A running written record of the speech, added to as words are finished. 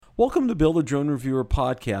Welcome to Builder Drone Reviewer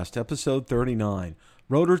Podcast, episode 39,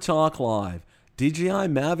 Rotor Talk Live, DJI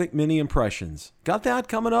Mavic Mini Impressions. Got that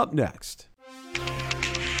coming up next.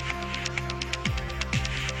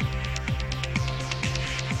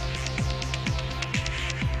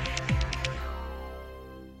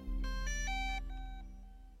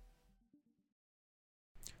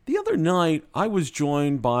 The other night, I was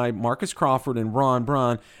joined by Marcus Crawford and Ron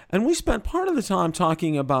Braun, and we spent part of the time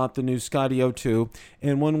talking about the new Skydio 2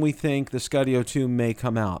 and when we think the Skydio 2 may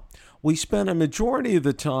come out. We spent a majority of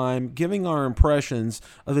the time giving our impressions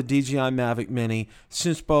of the DJI Mavic Mini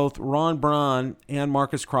since both Ron Braun and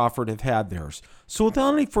Marcus Crawford have had theirs. So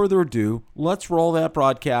without any further ado, let's roll that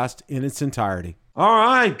broadcast in its entirety. All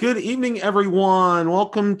right, good evening, everyone.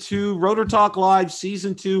 Welcome to Rotor Talk Live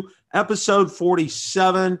Season 2, Episode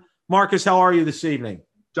 47. Marcus, how are you this evening?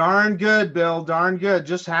 Darn good, Bill. Darn good.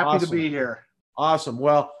 Just happy to be here. Awesome.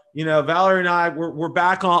 Well, you know, Valerie and I, we're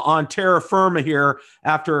back on terra firma here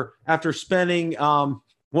after spending,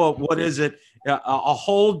 what is it, a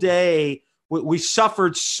whole day. We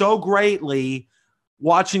suffered so greatly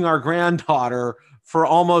watching our granddaughter for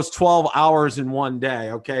almost 12 hours in one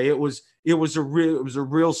day. Okay, it was a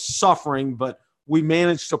real suffering, but we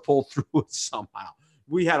managed to pull through it somehow.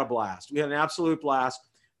 We had a blast. We had an absolute blast.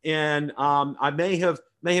 And I may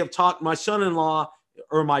have talked my son-in-law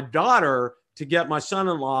or my daughter to get my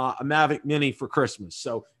son-in-law a Mavic Mini for Christmas.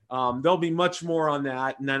 So there'll be much more on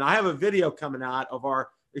that. And then I have a video coming out of our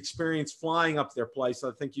experience flying up their place. I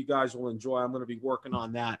think you guys will enjoy. I'm going to be working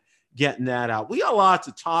on that, getting that out. We got a lot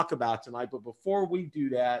to talk about tonight, but before we do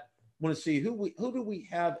that, I want to see who do we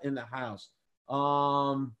have in the house.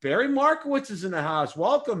 Barry Markowitz is in the house.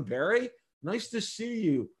 Welcome, Barry. Nice to see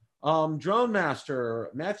you. Drone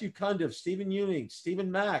Master, Matthew Cundiff, Stephen Ewing,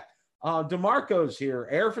 Stephen Mack, DeMarco's here.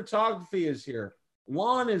 Air Photography is here.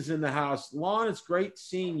 Lon is in the house. Lon, it's great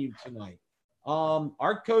seeing you tonight.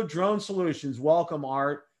 Artco Drone Solutions, welcome,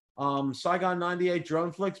 Art. Saigon 98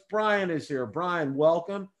 Drone Flicks, Brian is here. Brian,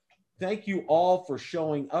 welcome. Thank you all for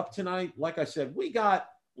showing up tonight. Like I said, we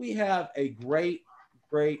have a great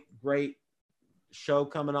show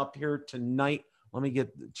coming up here tonight. Let me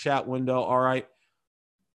get the chat window. All right.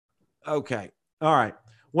 Okay. All right.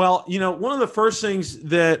 Well, you know, one of the first things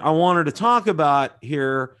that I wanted to talk about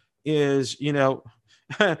here is, you know,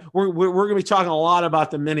 we're going to be talking a lot about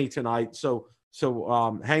the Mini tonight. So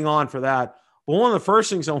hang on for that. But one of the first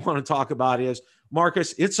things I want to talk about is,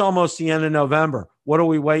 Marcus, it's almost the end of November. What are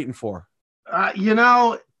we waiting for? You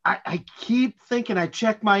know, I keep thinking, I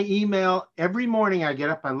check my email every morning. I get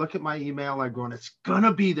up, I look at my email, I'm going, it's going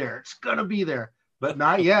to be there. It's going to be there. But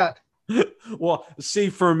not yet. Well, see,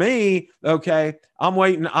 for me, okay, I'm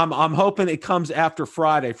waiting. I'm hoping it comes after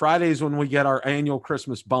Friday. Friday is when we get our annual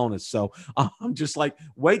Christmas bonus. So I'm just like,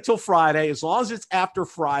 wait till Friday. As long as it's after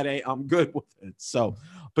Friday, I'm good with it. So,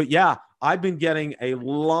 but yeah, I've been getting a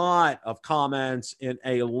lot of comments and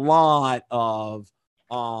a lot of,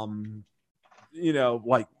 you know,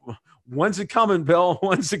 like, when's it coming, Bill?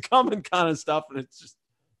 When's it coming kind of stuff. And it's just,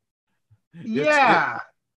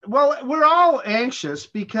 Well, we're all anxious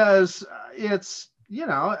because it's, you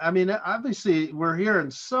know, I mean, obviously we're hearing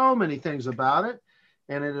so many things about it,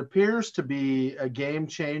 and it appears to be a game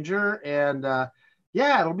changer. And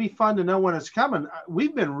yeah, it'll be fun to know when it's coming.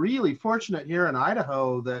 We've been really fortunate here in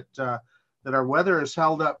Idaho that our weather has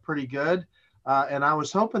held up pretty good, and I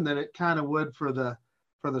was hoping that it kind of would for the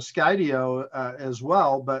Skydio as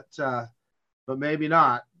well, but maybe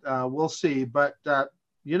not. We'll see. But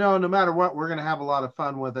you know, no matter what, we're going to have a lot of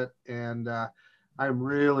fun with it, and I'm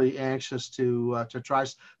really anxious to try.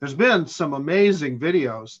 There's been some amazing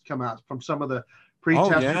videos come out from some of the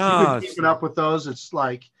pre-testers. Oh, yeah. You've been keeping up with those. It's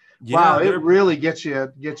like, wow, it really gets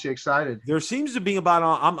you excited. There seems to be about,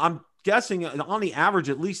 I'm guessing on the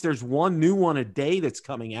average, at least there's one new one a day that's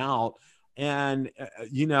coming out. And,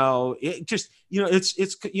 you know, it just, you know, it's,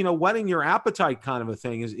 you know, whetting your appetite kind of a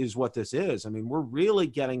thing is what this is. I mean, we're really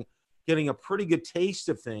getting a pretty good taste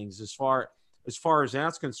of things as far as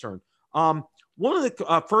that's concerned. One of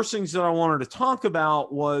the first things that I wanted to talk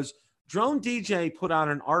about was Drone DJ put out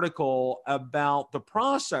an article about the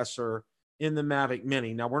processor in the Mavic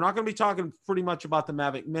Mini. Now, we're not going to be talking pretty much about the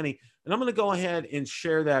Mavic Mini, and I'm going to go ahead and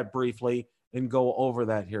share that briefly and go over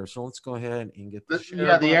that here. So let's go ahead and get the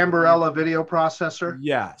Ambarella video processor.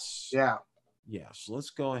 Yes. Yeah. Yes. Let's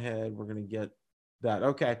go ahead. We're going to get that.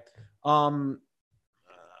 Okay.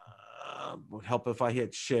 Would help if I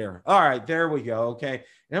hit share. All right, there we go. Okay.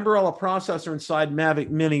 Ambarella processor inside Mavic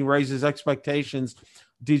Mini raises expectations.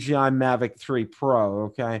 DJI Mavic 3 Pro.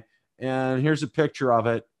 Okay. And here's a picture of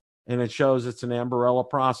it. And it shows it's an Ambarella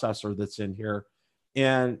processor that's in here.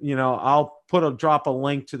 And, you know, I'll drop a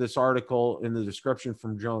link to this article in the description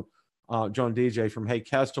from Joan DJ from Hey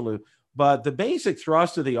Kesteloo. But the basic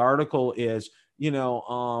thrust of the article is,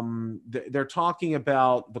 they're talking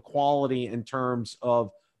about the quality in terms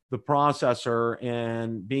of the processor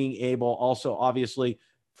and being able also obviously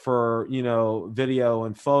for, video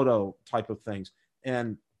and photo type of things.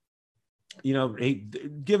 And,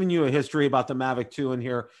 giving you a history about the Mavic 2 in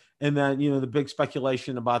here. And then, the big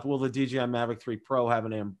speculation about, will the DJI Mavic 3 Pro have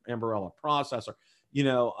an Ambarella processor?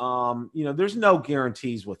 There's no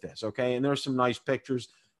guarantees with this. Okay. And there's some nice pictures,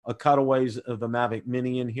 cutaways of the Mavic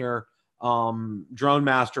Mini in here. Drone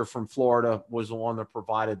Master from Florida was the one that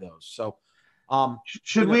provided those. So,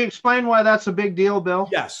 should we explain why that's a big deal, Bill?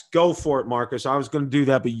 Yes, go for it, Marcus. I was going to do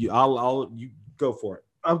that, but you go for it.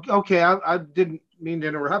 Okay, I didn't mean to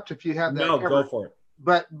interrupt. If you had that, go for it.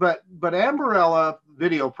 But Ambarella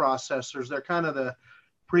video processors, they're kind of the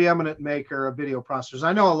preeminent maker of video processors.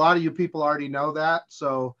 I know a lot of you people already know that.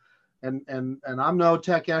 So, and I'm no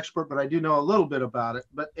tech expert, but I do know a little bit about it.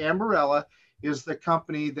 But Ambarella is the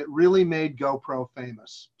company that really made GoPro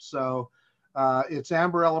famous. So. It's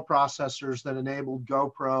Ambarella processors that enabled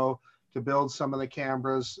GoPro to build some of the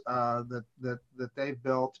cameras that they've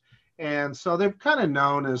built. And so they're kind of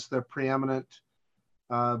known as the preeminent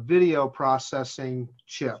video processing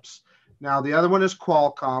chips. Now, the other one is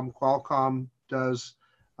Qualcomm. Qualcomm does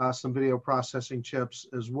some video processing chips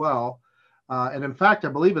as well. And in fact, I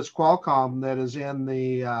believe it's Qualcomm that is in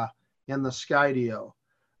the Skydio.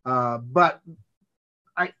 But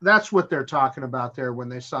that's what they're talking about there when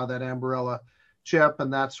they saw that Ambarella chip,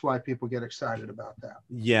 and that's why people get excited about that.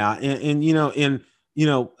 Yeah, and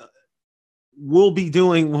we'll be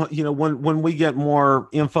doing, when we get more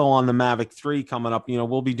info on the Mavic 3 coming up,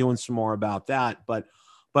 we'll be doing some more about that. But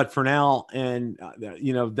for now, and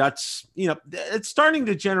that's it's starting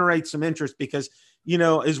to generate some interest because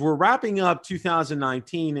as we're wrapping up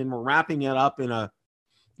 2019 and we're wrapping it up in a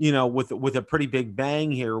with a pretty big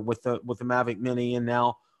bang here with the Mavic Mini, and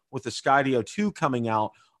now with the Skydio 2 coming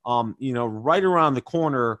out, right around the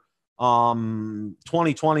corner,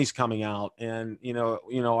 2020 is coming out, and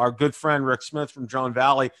our good friend Rick Smith from Drone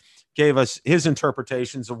Valley gave us his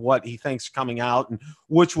interpretations of what he thinks coming out, and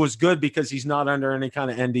which was good because he's not under any kind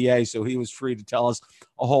of NDA, so he was free to tell us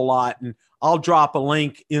a whole lot. And I'll drop a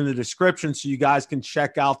link in the description so you guys can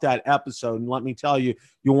check out that episode. And let me tell you,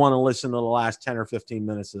 you'll want to listen to the last 10 or 15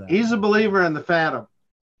 minutes of that. He's a believer in the Phantom.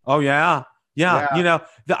 Oh, yeah.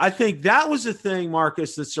 I think that was the thing,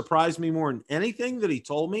 Marcus, that surprised me more than anything that he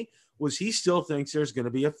told me was he still thinks there's going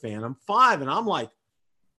to be a Phantom 5. And I'm like,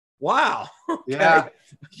 wow. Okay.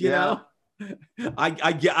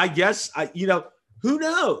 I guess, who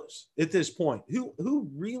knows at this point? Who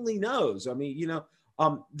really knows? I mean,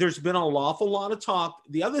 there's been an awful lot of talk.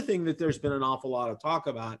 The other thing that there's been an awful lot of talk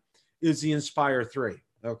about is the Inspire 3.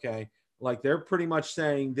 Okay. Like they're pretty much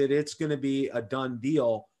saying that it's going to be a done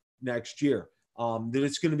deal next year. That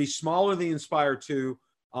it's going to be smaller than the Inspire 2,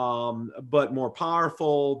 but more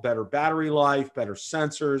powerful, better battery life, better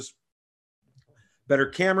sensors, better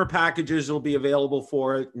camera packages will be available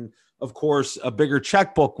for it. And of course, a bigger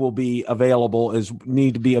checkbook will be available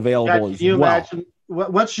need to be available as well. Imagine,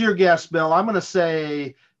 what's your guess, Bill? I'm going to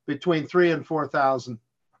say between $3,000 and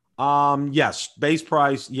 $4,000. Yes. Base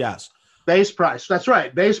price. Yes. Base price. That's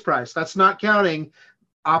right. Base price. That's not counting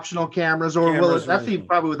optional cameras that's even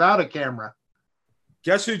probably without a camera.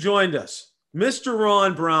 Guess who joined us? Mr.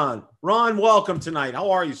 Ron Braun. Ron, welcome tonight.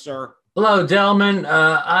 How are you, sir? Hello, gentlemen.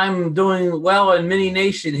 I'm doing well in Mini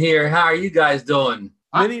Nation here. How are you guys doing?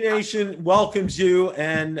 Mini Nation welcomes you,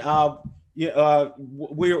 and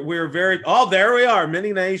we're very. Oh, there we are,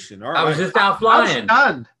 Mini Nation. All right. I was just out flying.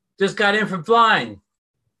 Just got in from flying.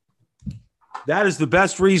 That is the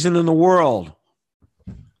best reason in the world.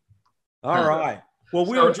 All right. Well,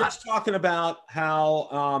 we were just talking about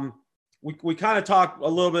how we kind of talked a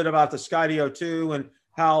little bit about the Skydio 2 and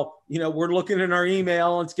how, we're looking in our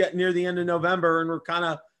email and it's getting near the end of November and we're kind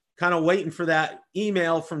of waiting for that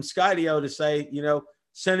email from Skydio to say,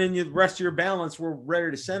 send in you the rest of your balance. We're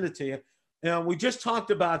ready to send it to you. And we just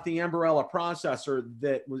talked about the Ambarella processor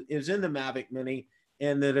that is in the Mavic Mini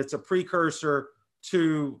and that it's a precursor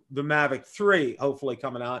to the Mavic 3, hopefully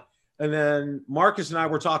coming out. And then Marcus and I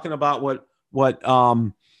were talking about what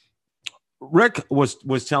Rick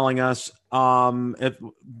was telling us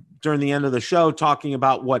during the end of the show, talking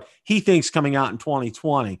about what he thinks coming out in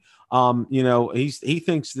 2020. He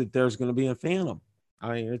thinks that there's going to be a Phantom.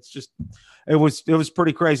 I mean, it was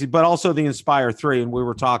pretty crazy, but also the Inspire 3, and we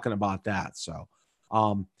were talking about that. So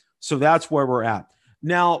that's where we're at.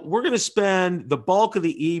 Now we're going to spend the bulk of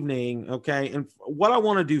the evening. Okay. And what I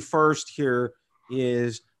want to do first here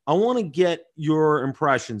is I want to get your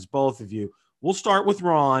impressions, both of you. We'll start with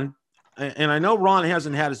Ron. And I know Ron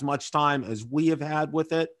hasn't had as much time as we have had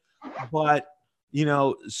with it, but,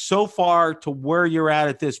 so far to where you're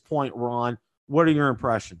at this point, Ron, what are your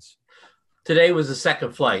impressions? Today was the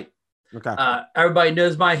second flight. Okay. Everybody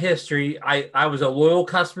knows my history. I was a loyal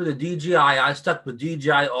customer to DJI. I stuck with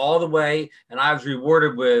DJI all the way, and I was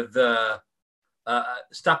rewarded with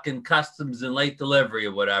stuck in customs and late delivery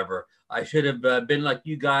or whatever. I should have been like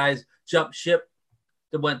you guys, jumped ship,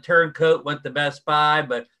 that went turncoat, went to Best Buy,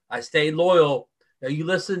 but I stayed loyal. Are you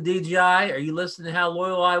listening, DJI? Are you listening to how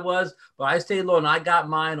loyal I was? But I stayed loyal, and I got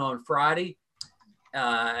mine on Friday,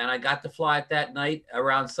 and I got to fly it that night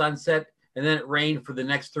around sunset. And then it rained for the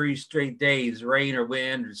next 3 straight days, rain or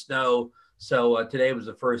wind or snow. So today was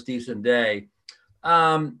the first decent day.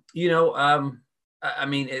 I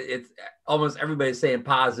mean, it's almost everybody's saying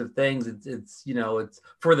positive things. It's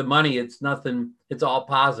for the money. It's nothing. It's all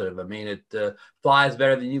positive. I mean, it flies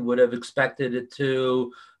better than you would have expected it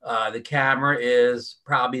to. The camera is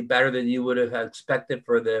probably better than you would have expected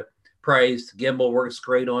for the price. The gimbal works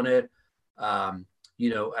great on it.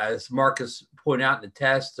 As Marcus pointed out in the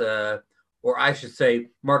test, or I should say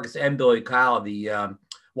Marcus and Billy Kyle, the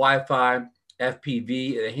Wi-Fi,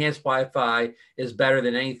 FPV, enhanced Wi-Fi is better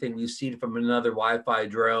than anything we've seen from another Wi-Fi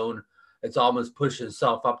drone. It's almost pushing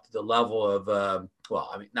itself up to the level of,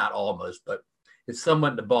 not almost, but it's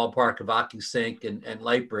somewhat in the ballpark of OcuSync and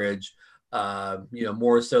Lightbridge,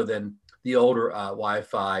 more so than the older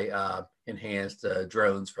Wi-Fi enhanced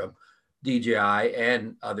drones from DJI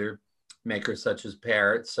and other makers such as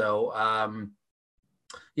Parrot. So,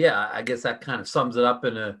 I guess that kind of sums it up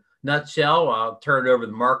in a nutshell. I'll turn it over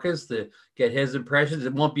to Marcus to get his impressions.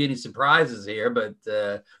 It won't be any surprises here, but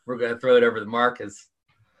we're going to throw it over to Marcus.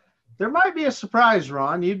 There might be a surprise,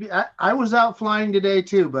 Ron. I was out flying today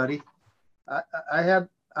too, buddy. I had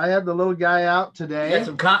the little guy out today.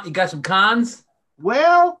 You got some cons?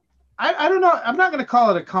 Well, I don't know. I'm not going to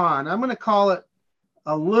call it a con. I'm going to call it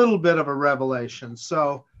a little bit of a revelation.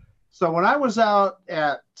 So when I was out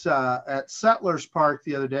at Settlers Park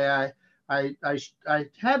the other day, I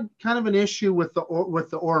had kind of an issue with the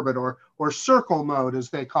orbit or circle mode, as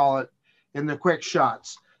they call it in the quick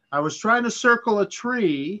shots. I was trying to circle a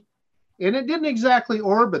tree, and it didn't exactly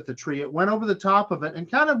orbit the tree. It went over the top of it and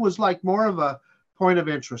kind of was like more of a point of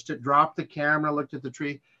interest. It dropped the camera, looked at the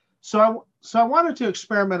tree. So I wanted to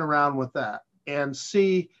experiment around with that and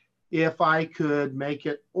see if I could make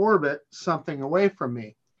it orbit something away from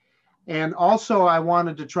me. And also I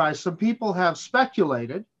wanted to try, some people have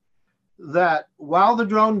speculated that while the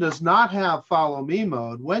drone does not have follow me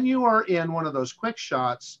mode, when you are in one of those quick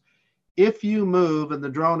shots, if you move and the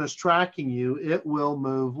drone is tracking you, it will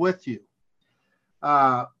move with you.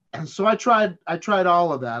 And so I tried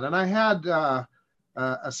all of that. And I had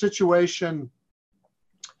a situation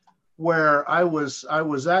where I was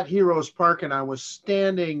at Heroes Park and I was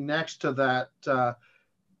standing next to that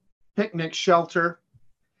picnic shelter.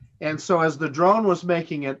 And so as the drone was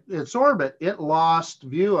making its orbit, it lost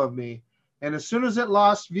view of me. And as soon as it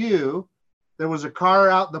lost view, there was a car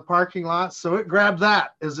out in the parking lot. So it grabbed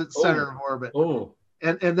that as its center of orbit. Oh.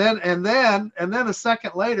 And then a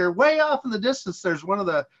second later, way off in the distance, there's one of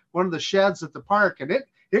the sheds at the park, and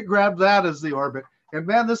it grabbed that as the orbit. And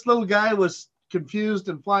man, this little guy was confused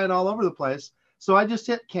and flying all over the place. So I just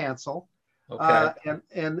hit cancel. Okay.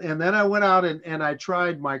 And then I went out and I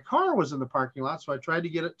tried, my car was in the parking lot. So I tried to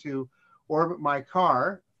get it to orbit my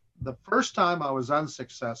car. The first time I was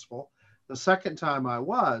unsuccessful. The second time I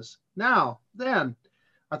was. Then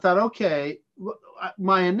I thought, okay,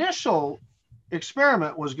 my initial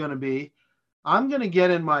experiment was going to be, I'm going to get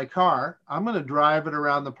in my car, I'm going to drive it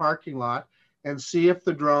around the parking lot and see if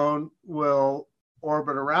the drone will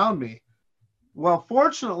orbit around me. Well,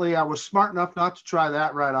 fortunately, I was smart enough not to try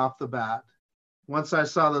that right off the bat once I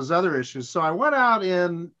saw those other issues. So I went out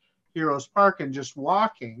in Heroes Park and just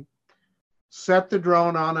walking, set the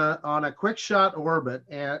drone on a quick shot orbit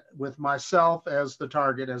and with myself as the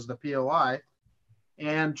target, as the POI,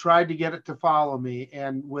 and tried to get it to follow me,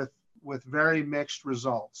 and with very mixed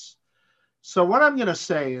results. So what I'm going to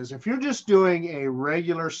say is, if you're just doing a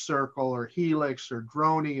regular circle or helix or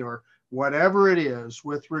droney or whatever it is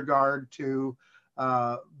with regard to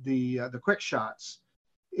the quick shots,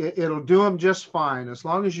 it'll do them just fine. As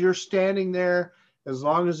long as you're standing there, as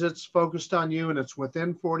long as it's focused on you and it's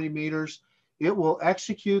within 40 meters, it will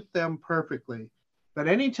execute them perfectly. But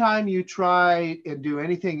anytime you try and do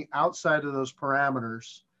anything outside of those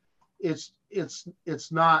parameters, it's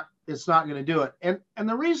not going to do it. And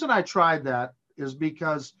the reason I tried that is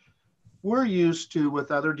because we're used to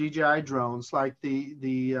with other DJI drones, like the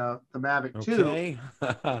Mavic 2, Okay.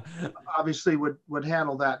 obviously would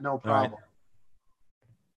handle that no All right.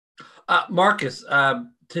 problem. Marcus,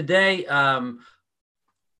 today, I'm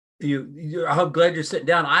glad you're sitting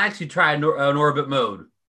down. I actually tried an orbit mode,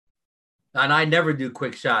 and I never do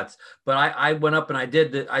quick shots, but I went up and I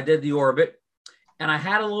did the orbit, and I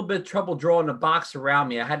had a little bit of trouble drawing the box around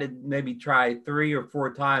me. I had to maybe try 3 or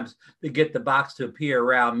 4 times to get the box to appear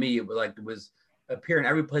around me. It was appearing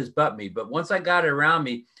every place but me. But once I got it around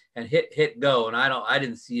me and hit go, and I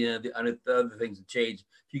didn't see any of the other things to change.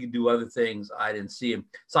 If you could do other things, I didn't see them.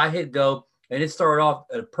 So I hit go, and it started off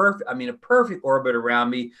at a perfect orbit around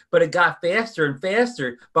me, but it got faster and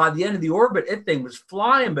faster. By the end of the orbit, that thing was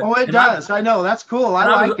flying. But it does. I know. That's cool. I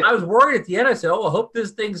like it. I was worried at the end. I said, I hope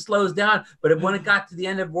this thing slows down. But when it got to the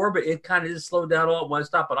end of orbit, it kind of just slowed down all at one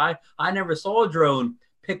stop. But I never saw a drone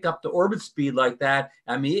pick up the orbit speed like that.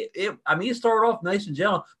 I mean, it started off nice and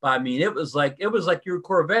gentle, but it was like your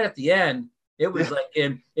Corvette at the end. It was like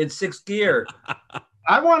in 6th gear.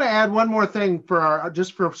 I want to add one more thing for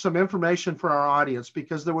some information for our audience,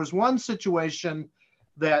 because there was one situation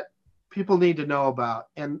that people need to know about.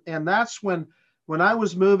 And that's when I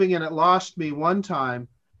was moving and it lost me one time,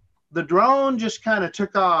 the drone just kind of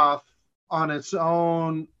took off on its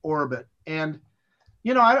own orbit. And,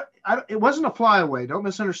 it wasn't a flyaway, don't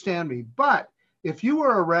misunderstand me. But if you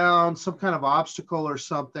were around some kind of obstacle or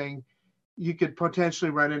something, you could potentially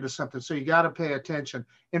run into something. So you got to pay attention.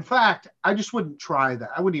 In fact, I just wouldn't try that.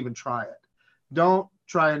 I wouldn't even try it. Don't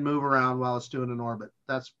try and move around while it's doing an orbit.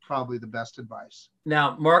 That's probably the best advice.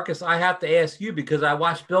 Now, Marcus, I have to ask you, because I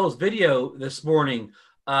watched Bill's video this morning,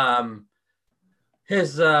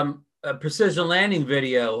 his precision landing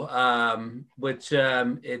video, which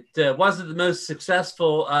it wasn't the most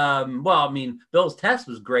successful. Bill's test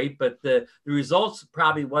was great, but the results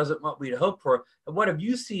probably wasn't what we'd hoped for. What have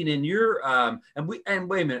you seen in your and wait a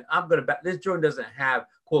minute, this drone doesn't have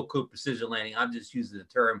quote precision landing. I'm just using the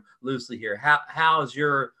term loosely here. How's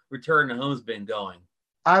your return to home's been going?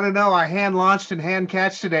 I don't know. I hand launched and hand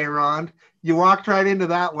catch today, Ron. You walked right into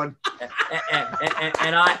that one.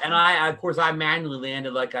 and I of course I manually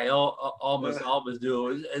landed like I almost always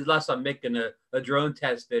do, unless I'm making a drone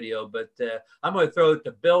test video. But I'm going to throw it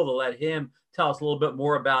to Bill to let him tell us a little bit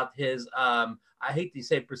more about his I hate to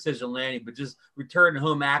say precision landing, but just return to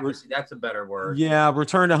home accuracy. That's a better word. Yeah,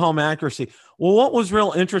 return to home accuracy. Well, what was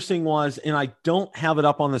real interesting was, and I don't have it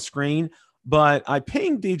up on the screen, but I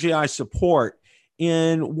pinged DJI support,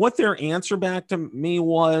 and what their answer back to me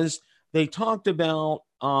was, they talked about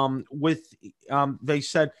they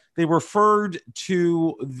said they referred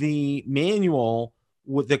to the manual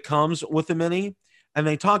that comes with the Mini, and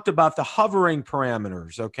they talked about the hovering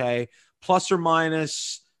parameters, okay, plus or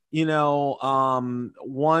minus 1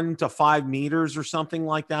 to 5 meters or something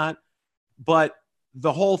like that. But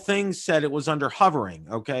the whole thing said it was under hovering,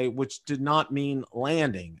 okay, which did not mean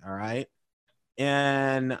landing. All right.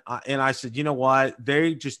 And I said, you know what?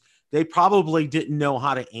 They probably didn't know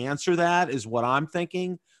how to answer that, is what I'm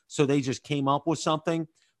thinking. So they just came up with something,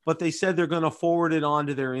 but they said they're going to forward it on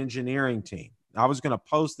to their engineering team. I was going to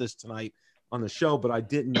post this tonight on the show, but I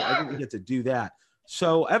didn't get to do that.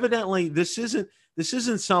 So evidently this isn't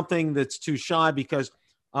something that's too shy, because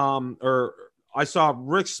or I saw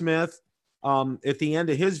Rick Smith at the end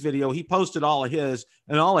of his video, he posted all of his,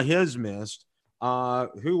 and all of his missed.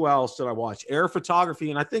 Who else did I watch? Air Photography,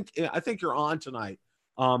 and I think you're on tonight.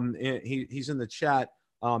 He's in the chat.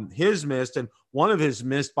 His missed, and one of his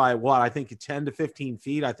missed by what I think 10 to 15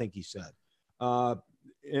 feet, I think he said.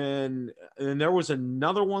 And there was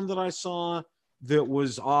another one that I saw that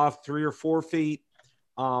was off 3 or 4 feet.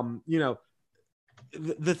 The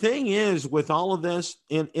thing is with all of this,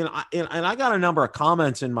 and I got a number of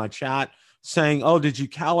comments in my chat saying, "Oh, did you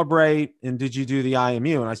calibrate and did you do the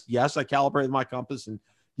IMU?" And I said, "Yes, I calibrated my compass, and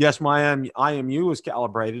yes, my IMU was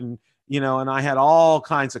calibrated." And and I had all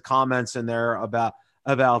kinds of comments in there about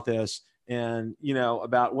this, and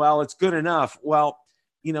about, well, it's good enough. Well,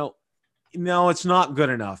 no, it's not good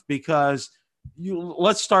enough, because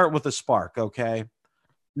let's start with the Spark, okay?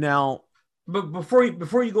 Now, but before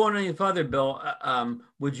you go on any further, Bill,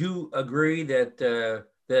 would you agree that the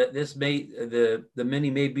Mini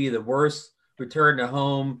may be the worst return to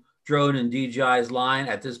home drone in DJI's line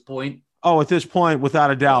at this point? Oh, at this point,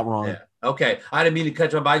 without a doubt, Ron. Yeah. Okay, I didn't mean to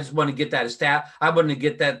cut you off. I just want to get that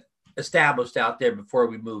established out there before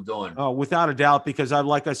we moved on. Oh, without a doubt, because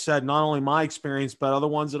like I said, not only my experience, but other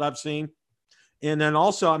ones that I've seen. And then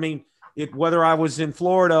also, whether I was in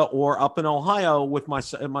Florida or up in Ohio with my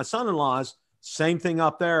son-in-laws, same thing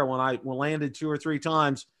up there. When I landed 2 or 3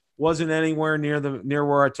 times, wasn't anywhere near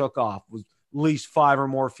where I took off. It was at least 5 or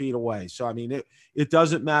more feet away. So I mean, it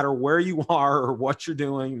doesn't matter where you are or what you're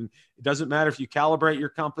doing. It doesn't matter if you calibrate your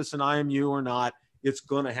compass and IMU or not. It's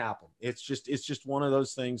going to happen. It's just one of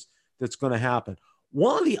those things that's going to happen.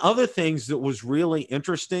 One of the other things that was really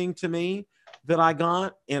interesting to me that I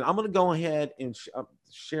got, and I'm going to go ahead and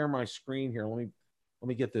share my screen here. Let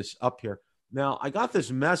me get this up here. Now, I got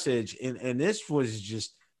this message, and this was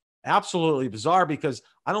just absolutely bizarre because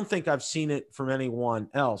I don't think I've seen it from anyone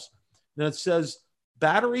else. Now, it says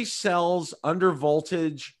battery cells under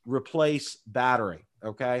voltage replace battery,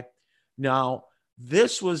 okay? Now,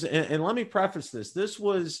 this was, and let me preface this. This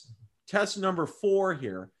was test number 4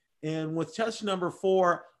 here. And with test number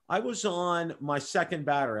 4, I was on my second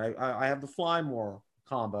battery. I have the Flymore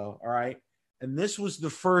combo, all right? And this was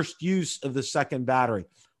the first use of the second battery.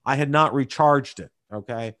 I had not recharged it,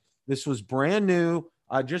 okay? This was brand new.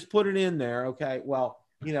 I just put it in there, okay? Well,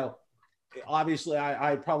 you know, obviously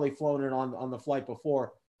I had probably flown it on the flight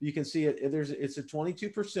before. You can see it. It's a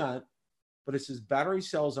 22%, but it says battery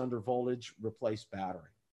cells under voltage replace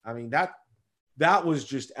battery. I mean, that was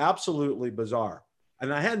just absolutely bizarre.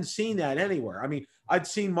 And I hadn't seen that anywhere. I mean, I'd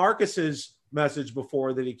seen Marcus's message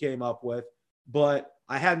before that he came up with, but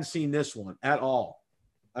I hadn't seen this one at all.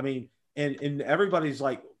 I mean, and everybody's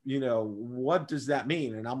like, you know, what does that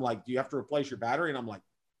mean? And I'm like, do you have to replace your battery? And I'm like,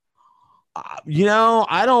 you know,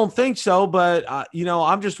 I don't think so. But, you know,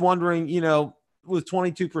 I'm just wondering, you know, with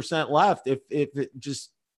 22% left, if it just,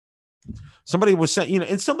 somebody was saying, you know,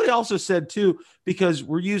 and somebody also said too, because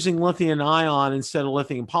we're using lithium ion instead of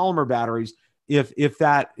lithium polymer batteries, if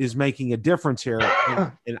that is making a difference here.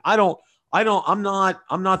 And I'm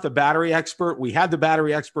not the battery expert. We had the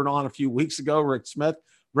battery expert on a few weeks ago, Rick Smith.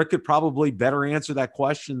 Rick could probably better answer that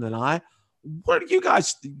question than I. What are you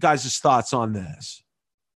guys' thoughts on this?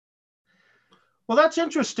 Well, that's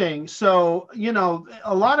interesting. So, you know,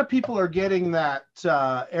 a lot of people are getting that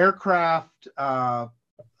aircraft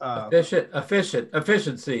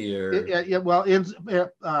efficiency or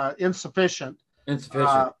insufficient.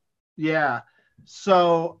 Insufficient. Yeah.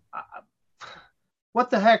 So, what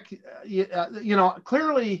the heck? You know,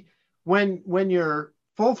 clearly, when you're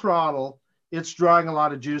full throttle, it's drawing a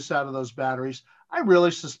lot of juice out of those batteries. I really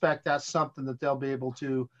suspect that's something that they'll be able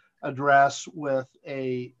to address with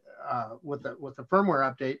a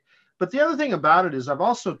firmware update. But the other thing about it is I've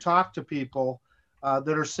also talked to people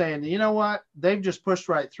that are saying, you know what, they've just pushed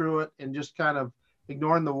right through it and just kind of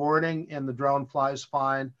ignoring the warning, and the drone flies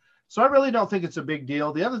fine. So I really don't think it's a big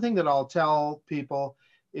deal. The other thing that I'll tell people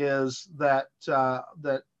is that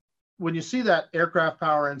that when you see that aircraft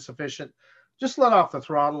power insufficient, just let off the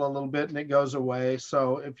throttle a little bit and it goes away.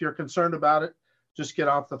 So if you're concerned about it, just get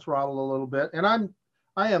off the throttle a little bit. And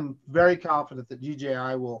I am very confident that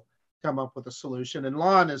DJI will come up with a solution. And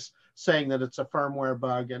Lon is saying that it's a firmware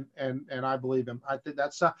bug, and I believe him. I think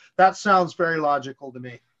that sounds very logical to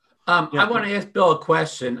me. I want to ask Bill a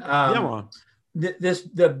question. Ron.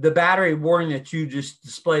 The battery warning that you just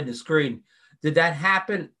displayed on the screen, did that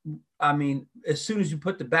happen? I mean, as soon as you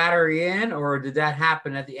put the battery in, or did that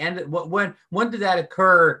happen at the end? When did that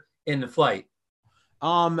occur in the flight?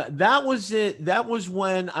 That was it. That was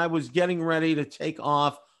when I was getting ready to take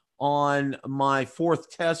off on my 4th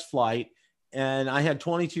test flight, and I had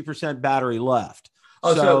 22% battery left.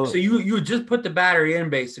 Oh, so you just put the battery in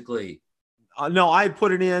basically? No, I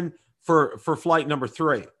put it in for flight number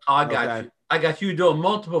 3. Oh, I got you. I got you doing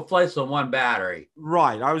multiple flights on one battery.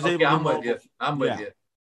 Right. I was able to. I'm with you.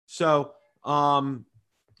 So,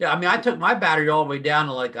 yeah, I mean, I took my battery all the way down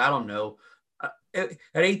to, like, I don't know, at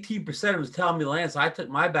 18%, it was telling me to land. So I took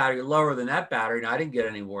my battery lower than that battery, and I didn't get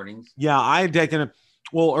any warnings. Yeah, I had taken it.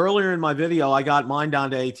 Well, earlier in my video, I got mine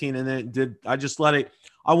down to 18, and then I just let it.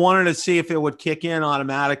 I wanted to see if it would kick in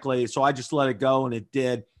automatically, so I just let it go, and it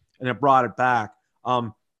did, and it brought it back.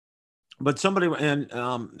 But somebody, and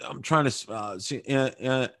I'm trying to see,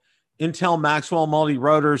 Intel Maxwell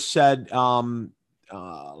Multi-Rotors said,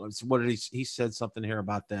 let's see, what did he said something here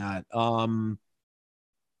about that.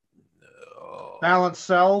 Balanced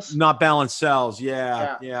cells? Not balanced cells.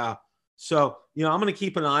 Yeah. So, you know, I'm going to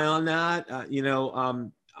keep an eye on that.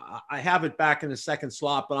 I have it back in the second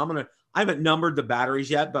slot, but I haven't numbered the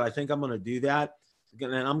batteries yet, but I think I'm going to do that.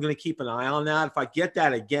 And I'm going to keep an eye on that. If I get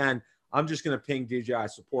that again, I'm just going to ping DJI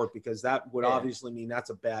support, because that would obviously mean that's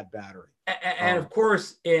a bad battery. And of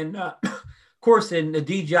course, in the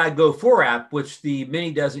DJI Go 4 app, which the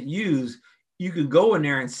Mini doesn't use, you can go in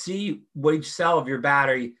there and see what each cell of your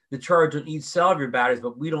battery, the charge on each cell of your batteries,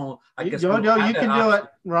 but we don't. I guess you can do it,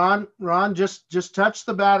 Ron. Ron, just touch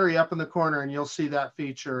the battery up in the corner, and you'll see that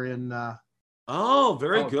feature in. Oh,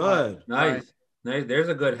 very good. Nice. There's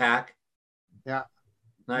a good hack. Yeah.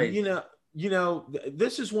 Nice.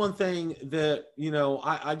 This is one thing that,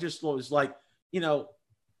 I just was like,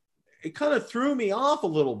 it kind of threw me off a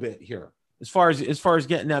little bit here as far as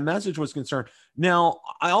getting that message was concerned. Now,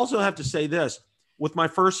 I also have to say this, with my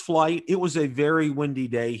first flight, it was a very windy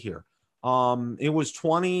day here. It was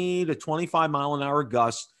 20 to 25 mile an hour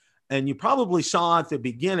gusts. And you probably saw at the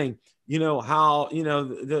beginning, how,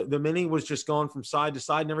 the Mini was just going from side to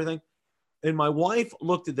side and everything. And my wife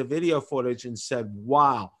looked at the video footage and said,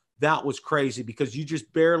 wow, that was crazy, because you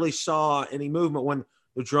just barely saw any movement when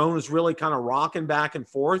the drone was really kind of rocking back and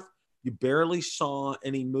forth. You barely saw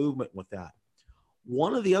any movement with that.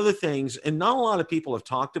 One of the other things, and not a lot of people have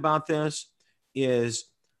talked about this, is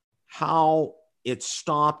how it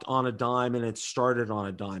stopped on a dime and it started on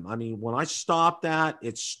a dime. I mean, when I stopped that,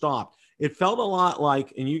 it stopped. It felt a lot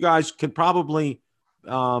like, and you guys could probably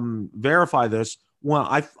verify this, when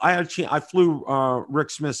I flew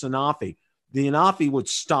Rick Smith's Anafi. The Anafi would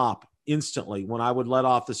stop instantly when I would let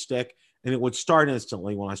off the stick, and it would start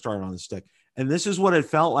instantly when I started on the stick. And this is what it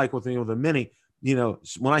felt like with me with the Mini.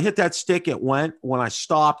 When I hit that stick, it went. When I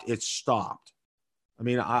stopped, it stopped. I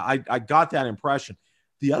mean, I got that impression.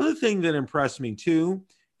 The other thing that impressed me too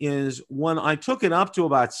is when I took it up to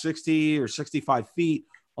about 60 or 65 feet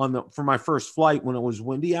for my first flight, when it was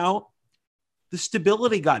windy out, the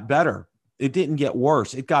stability got better. It didn't get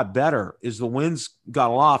worse. It got better as the winds got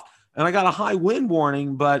aloft. And I got a high wind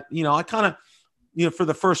warning, but, I kind of, for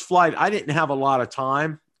the first flight, I didn't have a lot of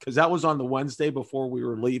time, because that was on the Wednesday before we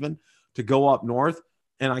were leaving to go up north.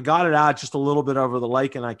 And I got it out just a little bit over the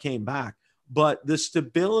lake and I came back. But the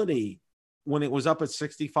stability when it was up at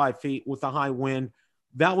 65 feet with a high wind,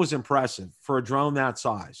 that was impressive for a drone that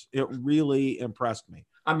size. It really impressed me.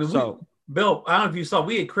 I mean, Bill, I don't know if you saw,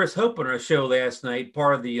 we had Chris Hope on our show last night,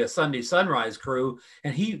 part of the Sunday Sunrise crew,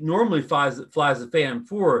 and he normally flies the Phantom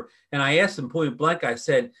 4. And I asked him point blank, I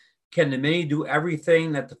said, can the Mini do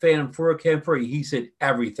everything that the Phantom 4 can for you? He said,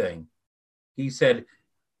 everything. He said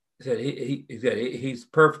he's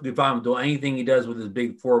perfectly fine with doing anything he does with his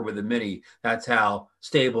big 4 with the Mini. That's how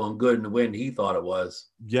stable and good in the wind he thought it was.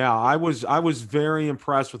 Yeah, I was very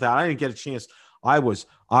impressed with that. I didn't get a chance. I was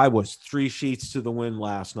 3 sheets to the wind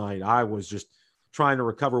last night. I was just trying to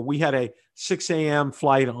recover. We had a 6 a.m.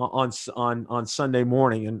 flight on Sunday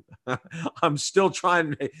morning, and I'm still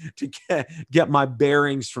trying to get my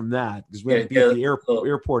bearings from that, because we had to be at the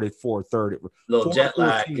airport at 4:30. Little jet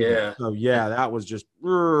lag, yeah. So yeah, that was just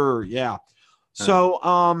yeah. So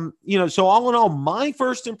so all in all, my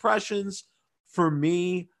first impressions for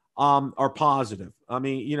me are positive. I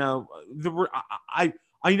mean,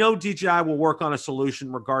 I know DJI will work on a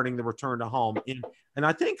solution regarding the return to home. And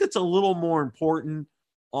I think it's a little more important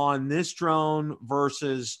on this drone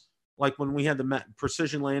versus like when we had the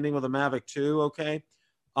precision landing with the Mavic 2. Okay.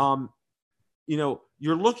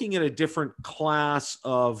 You're looking at a different class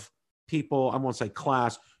of people. I won't say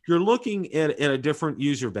class. You're looking at a different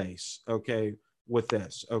user base. Okay. With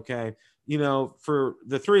this. Okay. For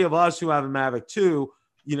the three of us who have a Mavic 2,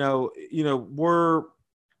 we're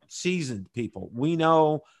seasoned people. We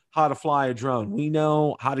know how to fly a drone. We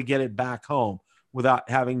know how to get it back home without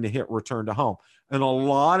having to hit return to home. And a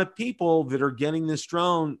lot of people that are getting this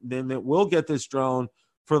drone, then that will get this drone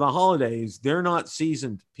for the holidays, they're not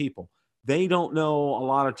seasoned people. They don't know a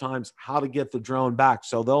lot of times how to get the drone back.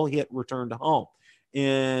 So they'll hit return to home.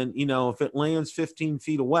 And, if it lands 15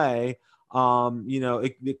 feet away,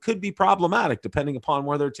 it could be problematic depending upon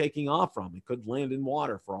where they're taking off from. It could land in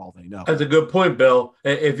water for all they know. That's a good point, Bill.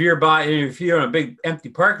 If you're in a big empty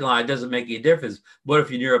parking lot, it doesn't make any difference. What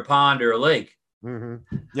if you're near a pond or a lake?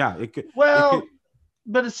 Mm-hmm. Yeah, it could. Well,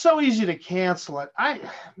 but it's so easy to cancel it.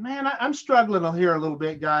 I'm struggling here a little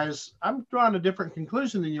bit, guys. I'm drawing a different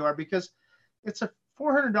conclusion than you are, because it's a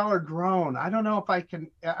 $400 drone. I don't know if I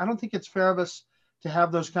don't think it's fair of us to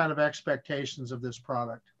have those kind of expectations of this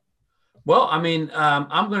product. Well, I mean,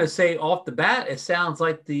 I'm going to say off the bat, it sounds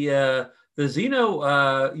like the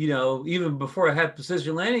Xeno, even before I had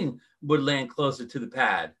precision landing, would land closer to the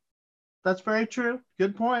pad. That's very true.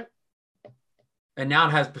 Good point. And now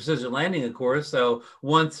it has precision landing, of course. So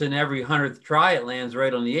once in every 100th try, it lands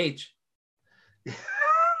right on the H.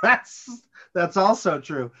 That's also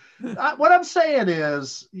true. What I'm saying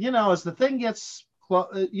is, as the thing gets,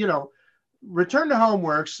 return to home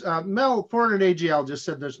works. Mel Fortin at AGL just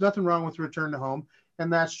said there's nothing wrong with return to home.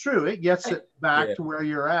 And that's true. It gets it back to where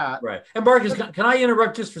you're at. Right. And Marcus, can I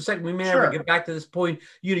interrupt just for a second? We may never get back to this point.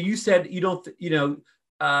 You said you don't,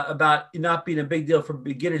 about not being a big deal for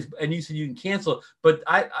beginners, and you said you can cancel. But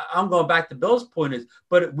I'm going back to Bill's point is,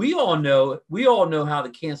 but we all know how to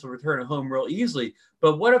cancel return at home real easily.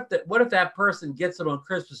 But what if that person gets it on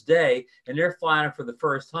Christmas Day and they're flying it for the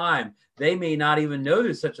first time? They may not even know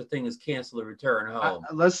there's such a thing as cancel the return home.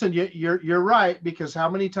 Listen, you're right, because how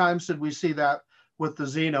many times did we see that with the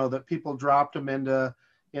Xeno, that people dropped them into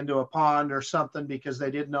a pond or something because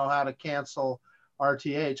they didn't know how to cancel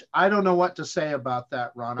RTH. I don't know what to say about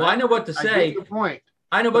that, Ron. Well, I know what to say. I get your point.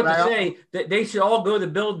 I know what to say. That they should all go to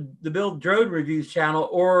the Bill Drone Reviews channel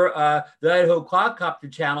or the Idaho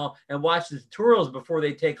Quadcopter channel and watch the tutorials before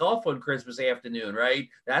they take off on Christmas afternoon, right?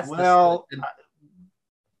 I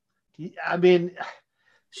mean,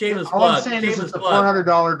 shameless all plug. I'm saying is it's a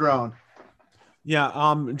 $400 drone.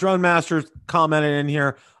 Yeah, Drone Master commented in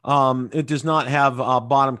here. It does not have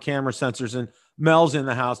bottom camera sensors, and Mel's in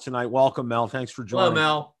the house tonight. Welcome, Mel. Thanks for joining.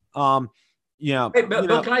 Hello, Mel. Yeah. Hey,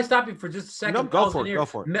 Bill, can I stop you for just a second? No, go for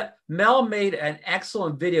it. Mel made an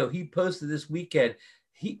excellent video he posted this weekend.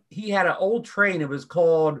 He had an old train. It was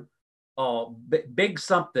called Big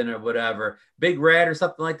something or whatever, Big Red or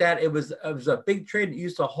something like that. It was a big train that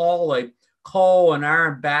used to haul like coal and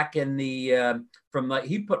iron back in the from like,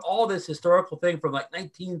 he put all this historical thing from like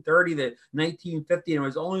 1930 to 1950, and it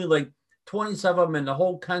was only like 27 of them in the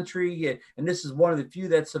whole country, and this is one of the few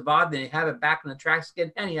that survived, and they have it back on the tracks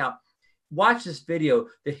again. Anyhow, watch this video.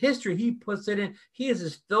 The history he puts it in. He has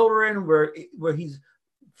this filter in where he's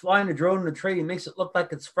flying a drone in the train. He makes it look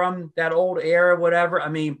like it's from that old era, whatever. I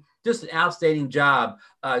mean, just an outstanding job.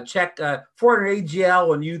 Check 400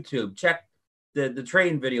 AGL on YouTube. Check the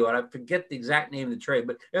train video, and I forget the exact name of the train,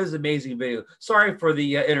 but it was an amazing video. Sorry for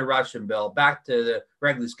the interruption, Bill. Back to the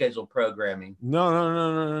regularly scheduled programming.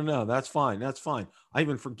 No. That's fine. That's fine. I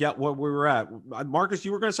even forget what we were at. Marcus,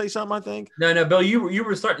 you were going to say something, I think? No, Bill, you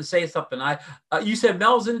were starting to say something. You said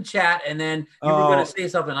Mel's in the chat, and then you were going to say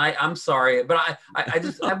something. I'm sorry, but I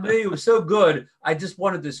just, that video was so good. I just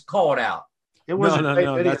wanted to call it out. It was a great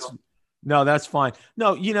video. That's fine.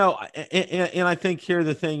 No, and I think here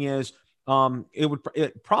the thing is,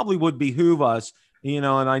 it probably would behoove us, and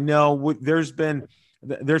I know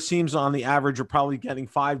there seems on the average you're probably getting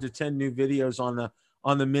 5 to 10 new videos on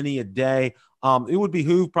the Mini a day. It would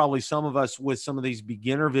behoove probably some of us with some of these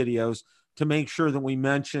beginner videos to make sure that we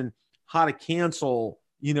mention how to cancel,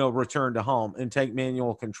 return to home and take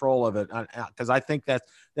manual control of it, because I think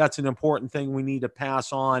that's an important thing we need to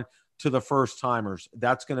pass on to the first timers.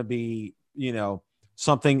 That's going to be,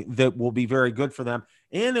 something that will be very good for them,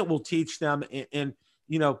 and it will teach them. And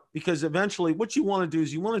because eventually what you want to do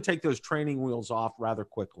is you want to take those training wheels off rather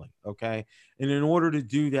quickly. Okay. And in order to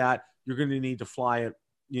do that, you're going to need to fly it,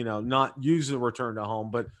 not use the return to home,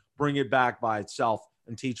 but bring it back by itself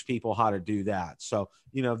and teach people how to do that. So,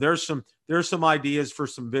 there's some ideas for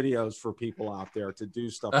some videos for people out there to do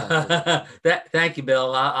stuff like that. Thank you,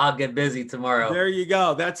 Bill. I'll get busy tomorrow. There you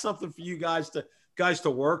go. That's something for you guys to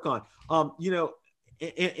work on.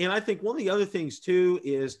 And I think one of the other things too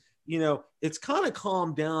is, it's kind of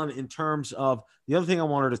calmed down in terms of the other thing I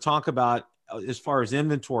wanted to talk about as far as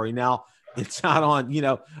inventory. Now it's not on,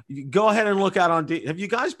 go ahead and look out on, have you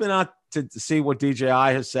guys been out to see what DJI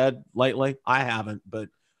has said lately? I haven't, but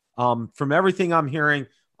from everything I'm hearing,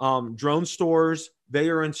 drone stores, they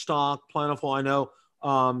are in stock, plentiful. I know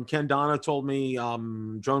Ken Donna told me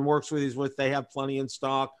DroneWorks they have plenty in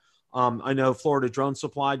stock. I know Florida Drone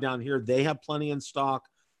Supply down here, they have plenty in stock.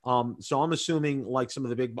 So I'm assuming like some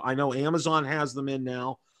of the I know Amazon has them in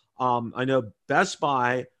now. I know Best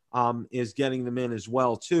Buy is getting them in as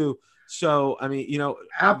well too. So, I mean,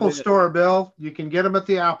 Apple Store, Bill, you can get them at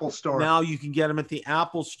the Apple Store. Now you can get them at the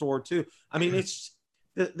Apple Store too. I mean, it's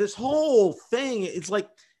this whole thing. It's like,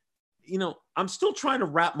 I'm still trying to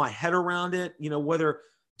wrap my head around it, whether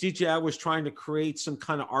DJI was trying to create some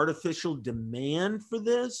kind of artificial demand for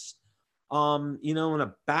this, in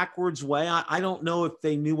a backwards way. I don't know if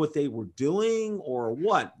they knew what they were doing or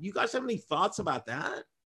what. You guys have any thoughts about that?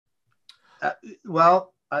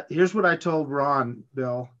 Here's what I told Ron,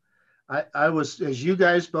 Bill. I was, as you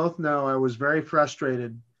guys both know, I was very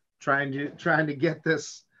frustrated trying to get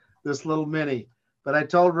this little Mini. But I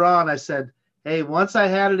told Ron, I said, hey, once I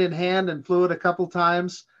had it in hand and flew it a couple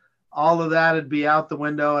times, all of that would be out the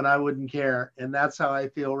window and I wouldn't care. And that's how I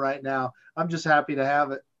feel right now. I'm just happy to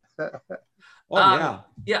have it. Yeah.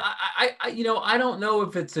 I don't know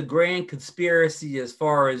if it's a grand conspiracy as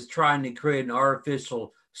far as trying to create an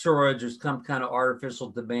artificial shortage or some kind of artificial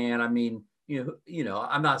demand. I mean,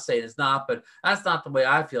 I'm not saying it's not, but that's not the way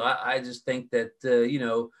I feel. I just think that,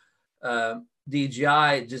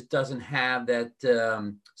 DJI just doesn't have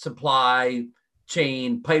that supply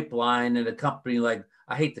chain pipeline at a company like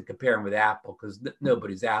I hate to compare them with Apple because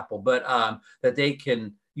nobody's Apple, but that they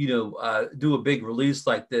can, do a big release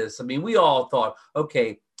like this. I mean, we all thought,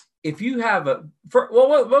 okay, if you have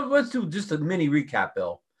let's do just a mini recap,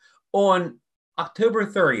 Bill. On October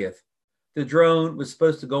 30th, the drone was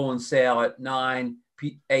supposed to go on sale at 9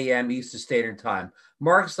 a.m. Eastern Standard Time.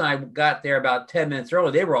 Marcus and I got there about 10 minutes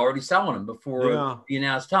early. They were already selling them before the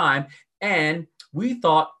announced time, and we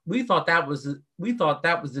thought that was the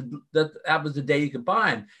day you could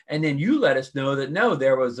buy them. And then you let us know that no,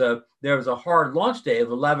 there was a hard launch day of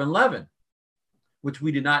 11/11, which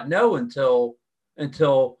we did not know until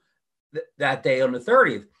that day on the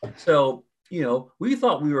 30th. So we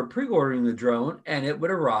thought we were pre-ordering the drone and it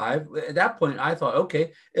would arrive. At that point, I thought,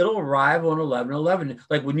 okay, it'll arrive on 11/11.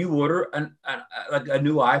 Like when you order like a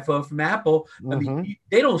new iPhone from Apple, I mean,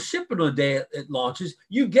 they don't ship it on the day it launches.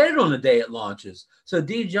 You get it on the day it launches. So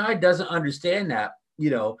DJI doesn't understand that.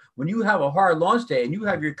 When you have a hard launch day and you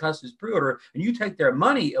have your customers pre-order and you take their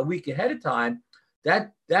money a week ahead of time,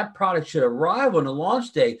 that product should arrive on the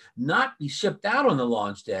launch day, not be shipped out on the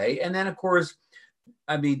launch day. And then, of course,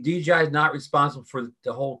 I mean, DJI is not responsible for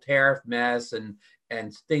the whole tariff mess and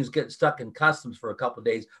things getting stuck in customs for a couple of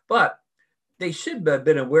days. But they should have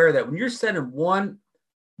been aware that when you're sending one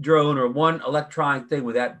drone or one electronic thing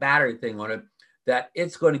with that battery thing on it, that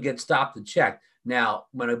it's going to get stopped and checked. Now,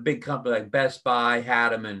 when a big company like Best Buy had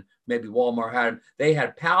them and maybe Walmart had them, they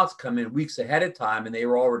had pallets come in weeks ahead of time and they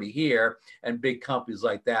were already here. And big companies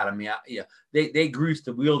like that, I mean, they greased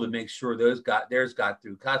the wheel to make sure theirs got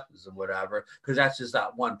through customs and whatever, because that's just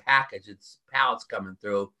not one package. It's pallets coming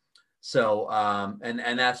through. So,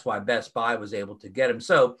 and that's why Best Buy was able to get them.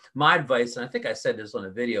 So my advice, and I think I said this on a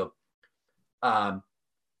video,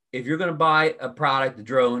 if you're going to buy a product, the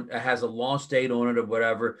drone, that has a launch date on it or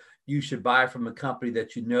whatever, you should buy from a company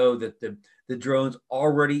that that the drone's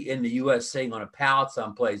already in the U.S. sitting on a pallet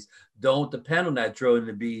someplace. Don't depend on that drone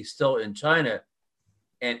to be still in China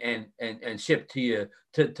and shipped to you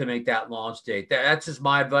to make that launch date. That's just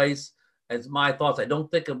my advice. It's my thoughts. I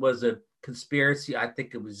don't think it was a conspiracy. I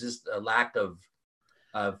think it was just a lack of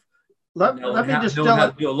let me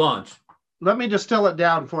distill it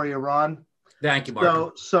down for you, Ron. Thank you,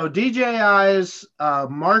 Mark. So DJI's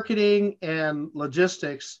marketing and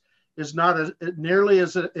logistics is not nearly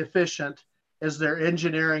as efficient as their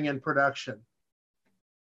engineering and production.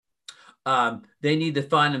 They need to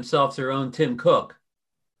find themselves their own Tim Cook.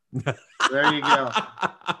 There you go.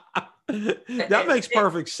 That makes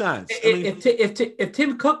perfect sense. If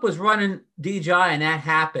Tim Cook was running DJI and that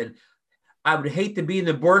happened, I would hate to be in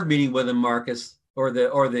the board meeting with him, Marcus, or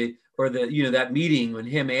the that meeting when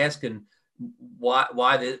him asking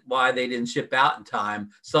why they didn't ship out in time.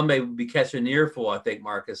 Somebody would be catching an earful, I think,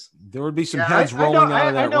 Marcus. There would be some heads rolling out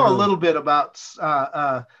of that. I know a little bit about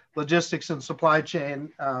logistics and supply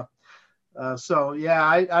chain. So yeah,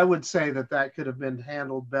 I would say that could have been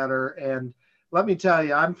handled better. And let me tell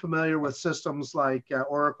you, I'm familiar with systems like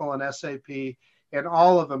Oracle and SAP, and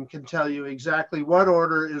all of them can tell you exactly what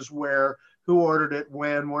order is where, who ordered it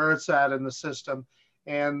when, where it's at in the system.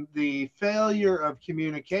 And the failure of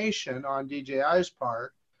communication on DJI's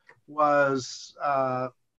part was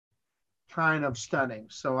kind of stunning.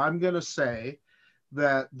 So I'm going to say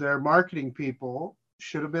that their marketing people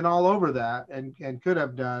should have been all over that and could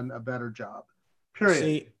have done a better job. Period.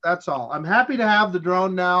 See, that's all. I'm happy to have the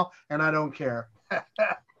drone now, and I don't care.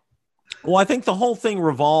 Well, I think the whole thing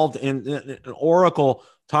revolved in Oracle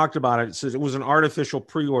talked about it. It says it was an artificial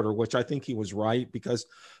pre-order, which I think he was right, because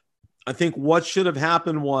I think what should have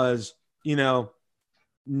happened was,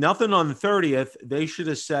 nothing on the 30th. They should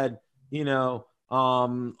have said,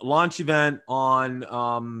 launch event on,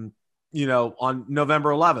 on November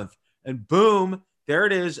 11th, and boom, there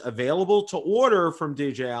it is, available to order from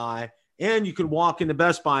DJI. And you can walk into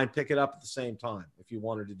Best Buy and pick it up at the same time if you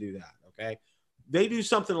wanted to do that. Okay. They do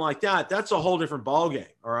something like that. That's a whole different ballgame.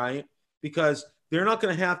 All right. Because they're not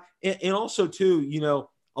going to have, and also too,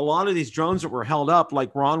 a lot of these drones that were held up,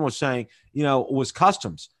 like Ron was saying, was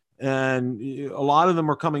customs, and a lot of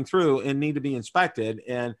them are coming through and need to be inspected.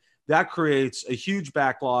 And that creates a huge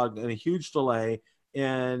backlog and a huge delay.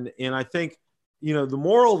 And I think, the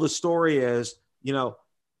moral of the story is,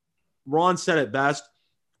 Ron said it best: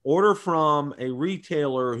 order from a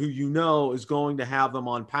retailer who is going to have them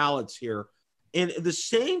on pallets here. And the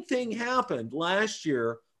same thing happened last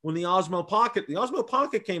year when the Osmo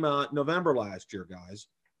Pocket came out in November last year, guys.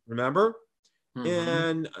 Remember?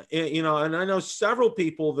 Mm-hmm. And I know several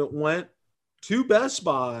people that went to Best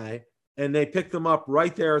Buy and they picked them up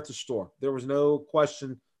right there at the store. There was no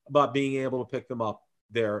question about being able to pick them up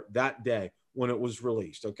there that day. when it was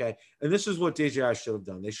released. Okay. And this is what DJI should have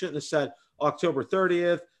done. They shouldn't have said October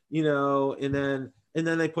 30th, and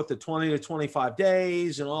then they put the 20 to 25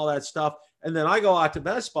 days and all that stuff. And then I go out to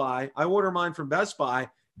Best Buy, I order mine from Best Buy,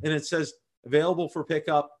 and it says available for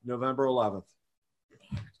pickup November 11th.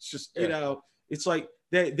 It's just, it's like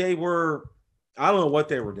they were, I don't know what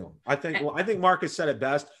they were doing. I think Marcus said it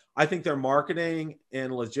best. I think their marketing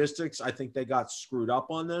and logistics, I think they got screwed up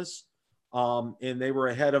on this. And they were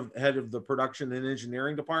ahead of the production and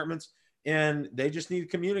engineering departments, and they just need to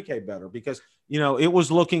communicate better because, it was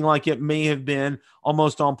looking like it may have been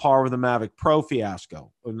almost on par with the Mavic Pro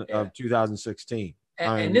fiasco of 2016.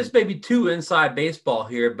 And this may be too inside baseball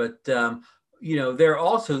here, but they're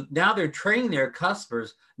training their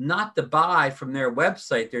customers not to buy from their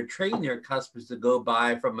website. They're training their customers to go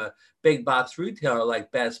buy from a big box retailer like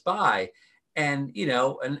Best Buy. And,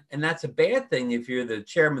 and that's a bad thing if you're the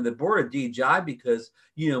chairman of the board of DJI, because,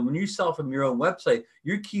 when you sell from your own website,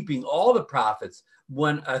 you're keeping all the profits.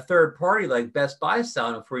 When a third party like Best Buy is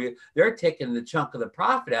selling it for you, they're taking the chunk of the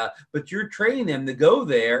profit out, but you're training them to go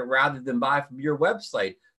there rather than buy from your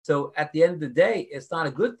website. So at the end of the day, it's not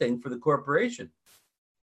a good thing for the corporation.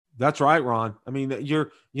 That's right, Ron. I mean,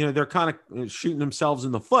 they're kind of shooting themselves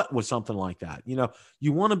in the foot with something like that.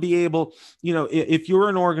 You want to be able, if you're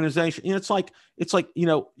an organization, it's like,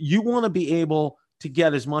 you want to be able to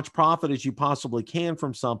get as much profit as you possibly can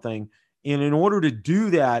from something. And in order to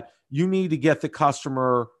do that, you need to get the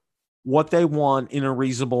customer what they want in a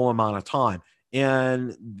reasonable amount of time.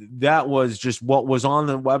 And that was just what was on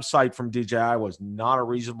the website from DJI was not a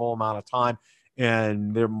reasonable amount of time.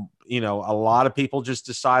 And there, a lot of people just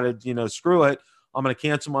decided, screw it. I'm going to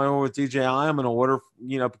cancel my order with DJI. I'm going to order,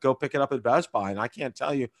 go pick it up at Best Buy. And I can't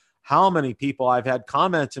tell you how many people I've had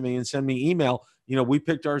comment to me and send me email, we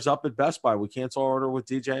picked ours up at Best Buy. We cancel our order with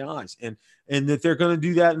DJI's, and that they're going to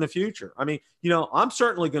do that in the future. I mean, I'm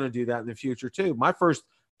certainly going to do that in the future too. My first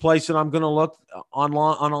place that I'm going to look on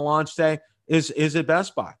a launch day is at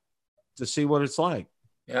Best Buy to see what it's like.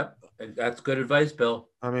 Yep. That's good advice, Bill.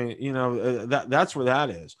 I mean, that's where that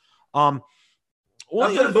is.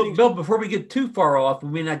 Bill, before we get too far off, we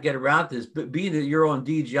may not get around this, but being that you're on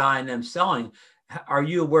DJI and them selling, are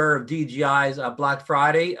you aware of DJI's Black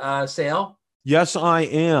Friday sale? Yes, I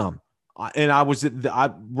am. And I was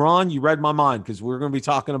Ron, you read my mind because we're going to be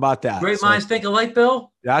talking about that. Great minds think alike,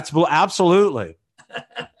 Bill. That's absolutely.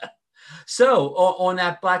 So on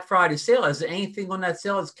that Black Friday sale, is there anything on that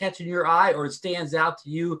sale that's catching your eye or it stands out to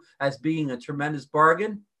you as being a tremendous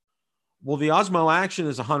bargain? Well, the Osmo Action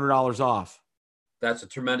is $100 off. That's a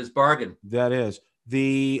tremendous bargain. That is.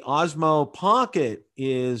 The Osmo Pocket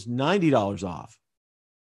is $90 off.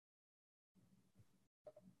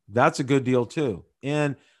 That's a good deal too.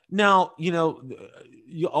 And now,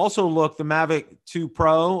 you also look the Mavic 2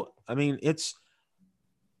 Pro. I mean, it's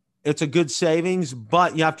a good savings,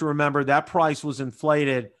 but you have to remember that price was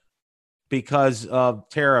inflated because of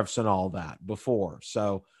tariffs and all that before.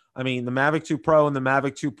 So, I mean, the Mavic 2 Pro and the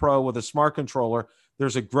Mavic 2 Pro with a smart controller,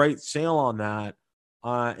 there's a great sale on that.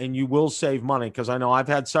 And you will save money because I know I've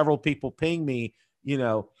had several people ping me,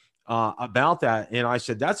 about that. And I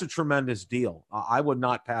said, that's a tremendous deal. I would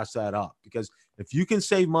not pass that up because if you can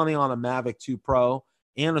save money on a Mavic 2 Pro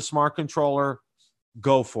and a smart controller,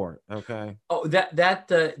 go for it. Okay. Oh, that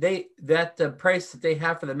price that they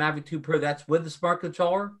have for the Mavic 2 Pro, that's with the smart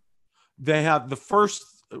controller? They have the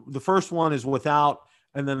first one is without,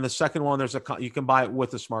 and then the second one, you can buy it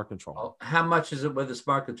with the smart controller. Oh, how much is it with the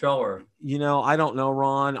smart controller? I don't know,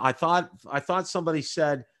 Ron. I thought somebody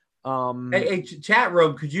said, hey, chat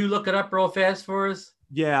room, could you look it up real fast for us?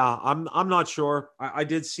 Yeah, I'm not sure. I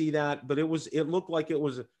did see that, but it looked like it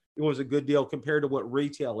was a good deal compared to what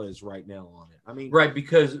retail is right now on it. I mean, right,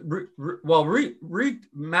 because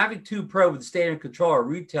Mavic 2 Pro with the standard controller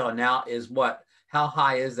retail now is what? How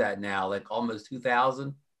high is that now? Like almost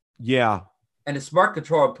 2,000? Yeah. And the smart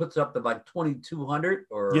controller puts up to like 2,200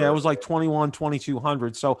 or yeah, it was like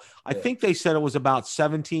 2,200. So I think they said it was about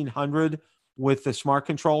 1,700 with the smart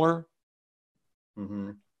controller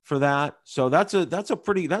for that. So that's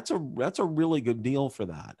a really good deal for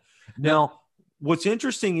that. Now, what's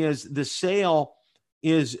interesting is the sale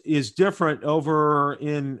is different over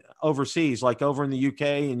in overseas, like over in the UK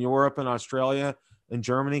and Europe and Australia and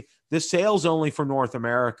Germany. This sale's only for North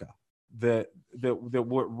America that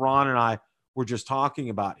what Ron and I were just talking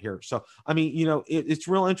about here. So, I mean, it's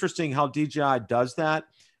real interesting how DJI does that.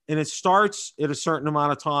 And it starts at a certain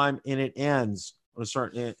amount of time and it ends on a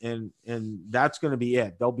certain, and that's going to be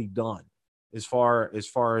it. They'll be done as far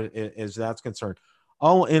as that's concerned.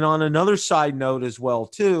 Oh, and on another side note as well,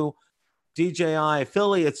 too, DJI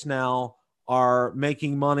affiliates now are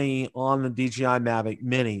making money on the DJI Mavic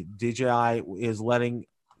Mini. DJI is letting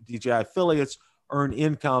DJI affiliates earn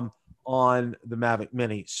income on the Mavic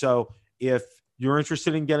Mini. So if you're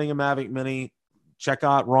interested in getting a Mavic Mini, check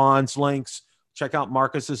out Ron's links, check out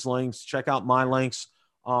Marcus's links, check out my links.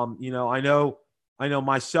 You know, I know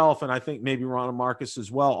myself, and I think maybe Ron and Marcus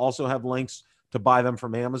as well, also have links to buy them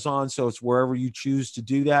from Amazon. So it's wherever you choose to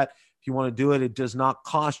do that. If you want to do it, it does not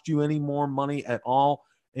cost you any more money at all.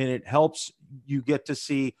 And it helps you get to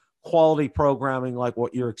see quality programming like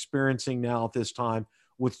what you're experiencing now at this time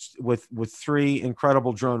with three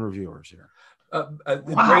incredible drone reviewers here.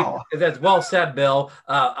 Wow. Great. That's well said, Bill.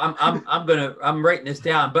 I'm writing this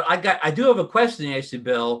down, but I do have a question actually,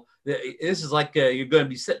 Bill. This is like you're going to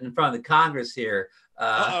be sitting in front of the Congress here.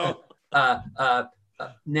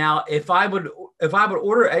 Now, if I would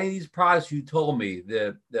order any of these products you told me,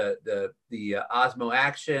 the Osmo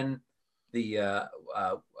Action, the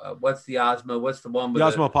what's the Osmo? What's the one with the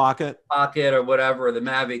Osmo Pocket or whatever, or the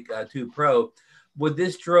Mavic 2 Pro? Would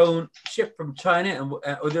this drone ship from China,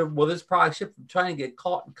 and will this product ship from China and get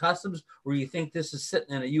caught in customs, or do you think this is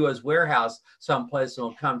sitting in a U.S. warehouse someplace and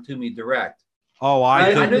will come to me direct? Oh,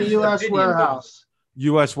 I think the U.S. warehouse.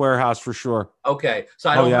 U.S. warehouse for sure. Okay, so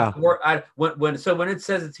I don't have to work. When it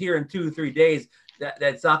says it's here in 2 or 3 days,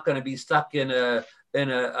 that's not going to be stuck in a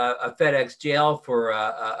FedEx jail for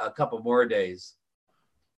a couple more days.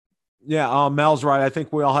 Yeah, Mel's right. I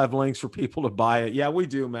think we all have links for people to buy it. Yeah, we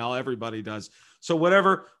do, Mel. Everybody does. So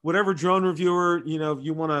whatever drone reviewer, you know,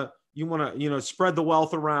 you want to, spread the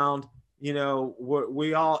wealth around, it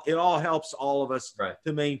all helps all of us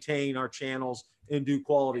to maintain our channels and do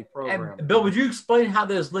quality programming. And Bill, would you explain how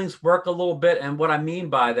those links work a little bit? And what I mean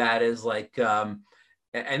by that is like, and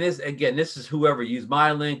this is whoever used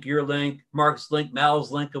my link, your link, Mark's link,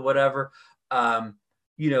 Mel's link, or whatever.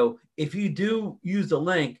 If you do use the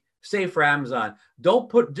link, say for Amazon,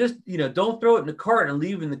 don't throw it in the cart and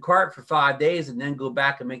leave it in the cart for 5 days and then go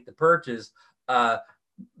back and make the purchase.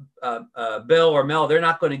 Bill or Mel, they're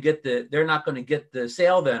not going to get the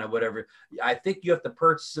sale then or whatever. I think you have to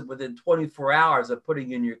purchase it within 24 hours of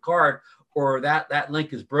putting in your cart, or that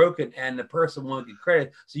link is broken and the person won't get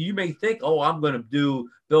credit. So you may think, oh, I'm going to do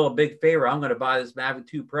Bill a big favor. I'm going to buy this Mavic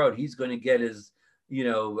 2 Pro and he's going to get his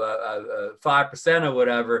 5% or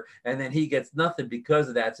whatever, and then he gets nothing because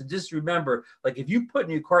of that. So just remember, like if you put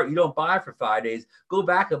in your cart, you don't buy for 5 days, go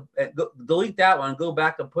back and delete that one, go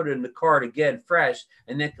back and put it in the cart again fresh,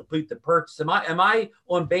 and then complete the purchase. Am I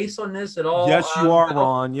on base on this at all? Yes, you are,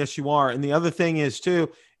 Ron. Yes, you are. And the other thing is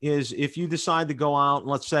if you decide to go out,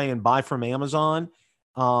 let's say, and buy from Amazon,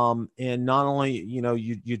 and not only,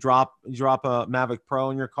 you drop a Mavic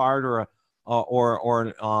Pro in your cart or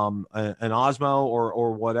an Osmo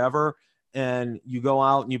or whatever, and you go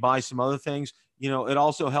out and you buy some other things, it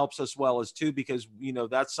also helps us well as too, because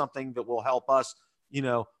that's something that will help us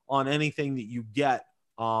on anything that you get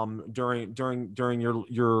during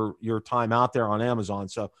your time out there on Amazon.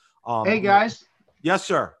 So hey guys. Yes,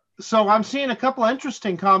 sir. So I'm seeing a couple of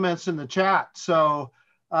interesting comments in the chat. So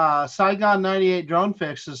Saigon 98 Drone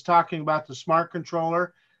Fix is talking about the smart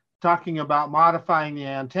controller, talking about modifying the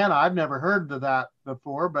antenna. I've never heard of that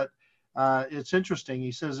before, but it's interesting.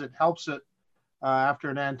 He says it helps it after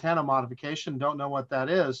an antenna modification. Don't know what that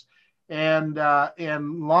is. And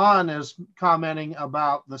Lon is commenting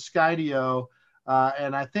about the Skydio,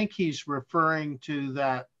 and I think he's referring to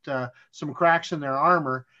that some cracks in their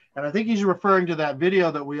armor. And I think he's referring to that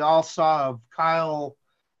video that we all saw of Kyle.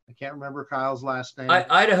 I can't remember Kyle's last name.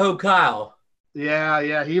 Idaho Kyle.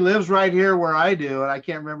 Yeah. He lives right here where I do, and I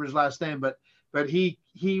can't remember his last name, but he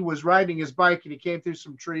was riding his bike and he came through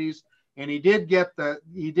some trees, and he did get the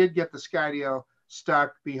Skydio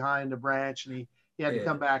stuck behind a branch, and he had to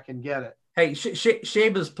come back and get it. Hey,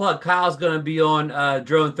 shameless plug. Kyle's going to be on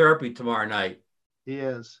Drone Therapy tomorrow night. He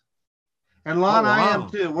is. And Lon, I am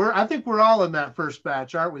too. I think we're all in that first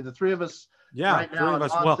batch, aren't we? The three of us. Yeah, right now, three of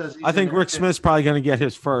us. Well, I think Rick Smith's probably going to get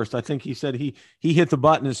his first. I think he said he hit the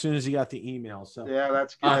button as soon as he got the email. So yeah,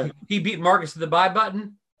 that's good. He beat Marcus to the buy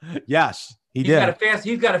button. Yes, he did.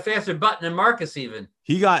 He's got a faster button than Marcus even.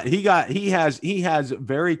 He has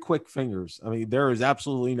very quick fingers. I mean, there is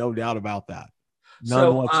absolutely no doubt about that.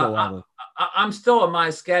 None whatsoever. I'm still on my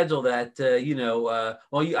schedule that I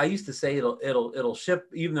used to say it'll ship,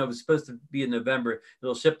 even though it was supposed to be in November.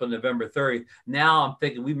 It'll ship on November 30th. Now I'm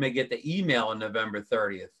thinking we may get the email on November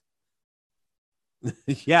 30th.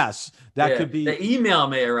 Yes, that could be. The email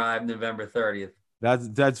may arrive November 30th.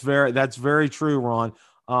 That's very true, Ron.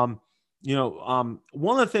 One of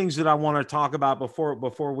the things that I want to talk about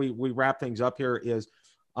before we wrap things up here is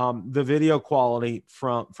the video quality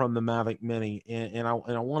from the Mavic Mini, and I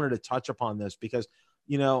wanted to touch upon this because,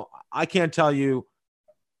 you know, I can't tell you,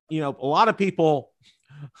 you know, a lot of people,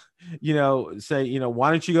 you know, say, you know,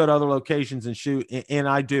 why don't you go to other locations and shoot? And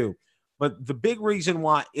I do. But the big reason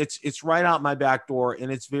why it's right out my back door,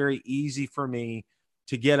 and it's very easy for me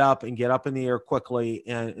to get up in the air quickly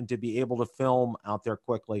and to be able to film out there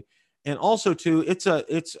quickly. And also too, it's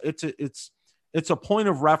a point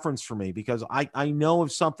of reference for me because I know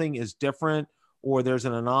if something is different or there's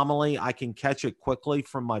an anomaly, I can catch it quickly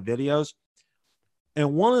from my videos.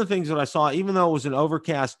 And one of the things that I saw, even though it was an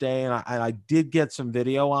overcast day, and I did get some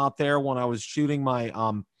video out there when I was shooting my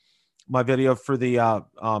my video for the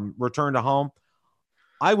return to home,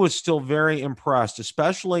 I was still very impressed.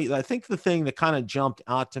 Especially, I think the thing that kind of jumped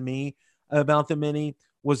out to me about the Mini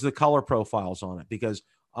was the color profiles on it, because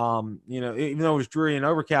you know, even though it was dreary and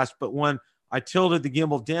overcast, but when I tilted the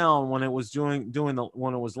gimbal down when it was when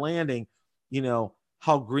it was landing, you know,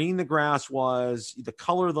 how green the grass was, the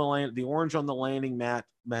color of the orange on the landing mat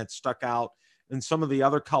stuck out, and some of the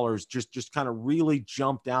other colors just kind of really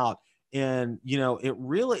jumped out. And, you know,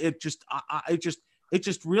 it just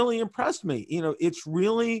really impressed me. You know, it's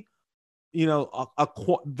really, you know, a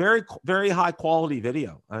very, very high quality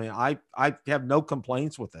video. I mean, I have no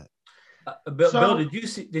complaints with it. Bill,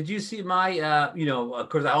 did you see my, you know, of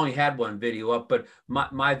course I only had one video up, but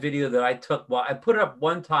my video that I took, well, I put it up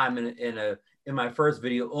one time in my first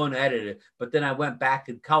video unedited, but then I went back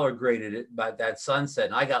and color graded it by that sunset,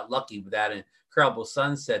 and I got lucky with that incredible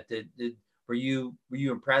sunset. Were you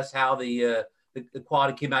impressed how the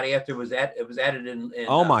quality came out after it was edited? In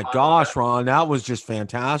oh my gosh, Ron, that was just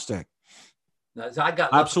fantastic. So I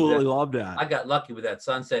got absolutely loved that. I got lucky with that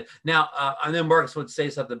sunset. Now, I know Marcus would say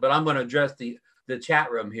something, but I'm going to address the chat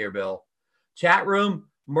room here, Bill. Chat room,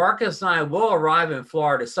 Marcus and I will arrive in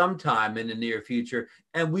Florida sometime in the near future,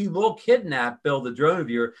 and we will kidnap Bill, the drone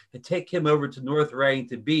viewer, and take him over to North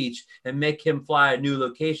Reddington Beach and make him fly a new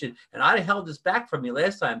location. And I held this back from you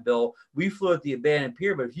last time, Bill. We flew at the abandoned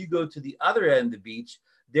pier, but if you go to the other end of the beach,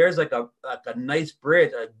 there's like a nice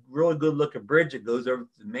bridge, a really good looking bridge that goes over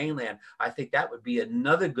to the mainland. I think that would be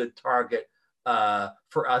another good target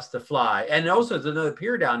for us to fly. And also there's another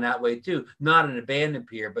pier down that way too, not an abandoned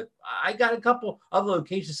pier, but I got a couple other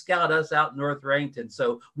locations scouted us out in North Reddington.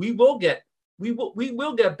 So we will get Bill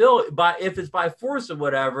if it's by force or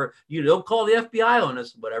whatever. You don't call the FBI on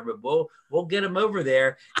us or whatever, but we'll get him over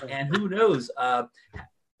there. And who knows,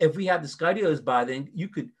 if we have the Skydios by then, you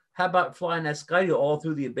could. How about flying that Skydio all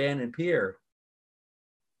through the abandoned pier?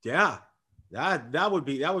 Yeah, that would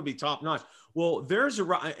be top notch. Well,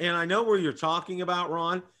 and I know where you're talking about,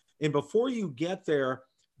 Ron. And before you get there,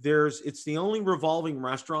 it's the only revolving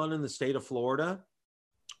restaurant in the state of Florida.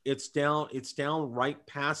 It's down right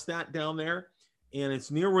past that down there, and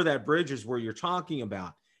it's near where that bridge is where you're talking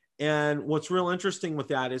about. And what's real interesting with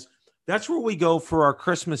that is that's where we go for our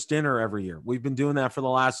Christmas dinner every year. We've been doing that for the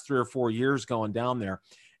last 3 or 4 years, going down there.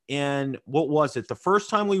 And what was it? The first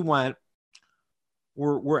time we went,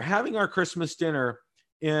 we're having our Christmas dinner,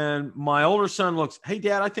 and my older son looks, "Hey,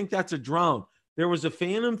 Dad, I think that's a drone." There was a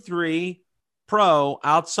Phantom 3 Pro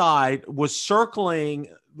outside, was circling.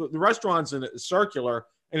 The restaurant's circular,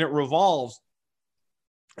 and it revolves.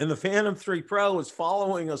 And the Phantom 3 Pro is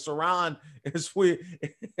following us around as we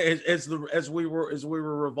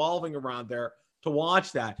were revolving around there to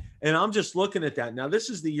watch that. And I'm just looking at that. Now, this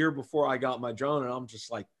is the year before I got my drone, and I'm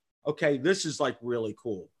just like, okay, this is like really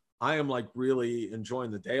cool. I am like really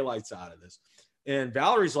enjoying the daylights out of this. And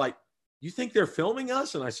Valerie's like, "You think they're filming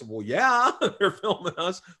us?" And I said, "Well, yeah, they're filming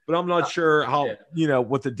us, but I'm not sure how, you know,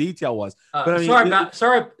 what the detail was." But I mean,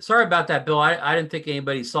 sorry about that, Bill. I didn't think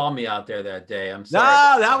anybody saw me out there that day. I'm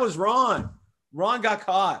sorry. No, that was Ron. Ron got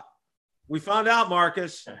caught. We found out,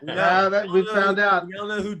 Marcus. We found out. We don't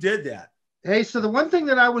know who did that. Hey, so the one thing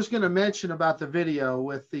that I was going to mention about the video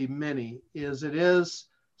with the Mini is it is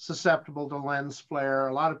susceptible to lens flare.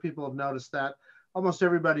 A lot of people have noticed that. Almost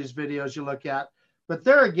everybody's videos you look at. But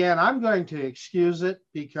there again, I'm going to excuse it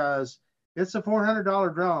because it's a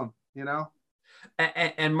 $400 drone, you know?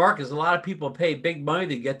 And Marcus, a lot of people pay big money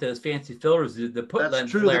to get those fancy filters to put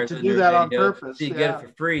lens flares to in do their that video, on purpose. so you get it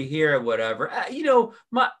for free here or whatever. You know,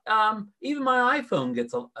 even my iPhone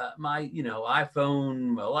gets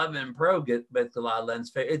iPhone 11 Pro gets a lot of lens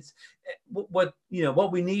flare. It's what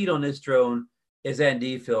we need on this drone is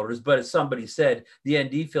ND filters, but as somebody said, the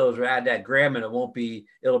ND filters will add that gram and it'll be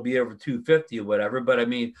over 250 or whatever. But I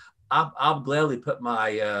mean, I'll gladly put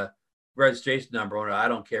my registration number on it. I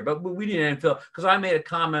don't care. But we need an ND filter because I made a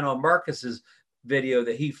comment on Marcus's video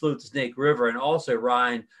that he flew to Snake River, and also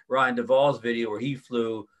Ryan Duvall's video where he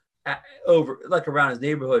flew over like around his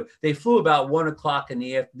neighborhood. They flew about 1 o'clock in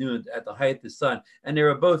the afternoon at the height of the sun, and they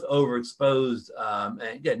were both overexposed.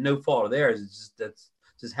 And yeah, no fault of theirs. It's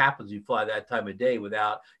just happens you fly that time of day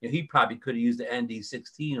without, he probably could have used the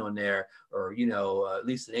ND16 on there, or at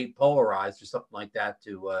least an 8 polarized or something like that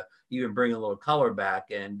to even bring a little color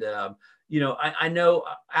back. And I know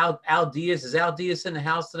Al Diaz. Is Al Diaz in the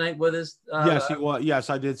house tonight with us? Yes, he was.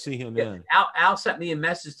 Yes, I did see him. Yeah. Al sent me a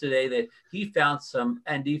message today that he found some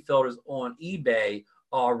ND filters on eBay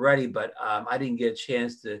already, but I didn't get a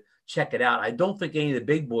chance to check it out. I don't think any of the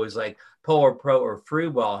big boys like Polar Pro or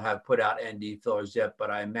Freewell have put out ND filters yet,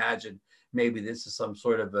 but I imagine maybe this is some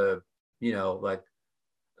sort of a, like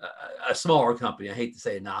a smaller company. I hate to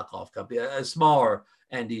say a knockoff company, a smaller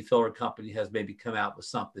ND filter company has maybe come out with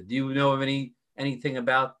something. Do you know of anything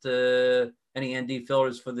about any ND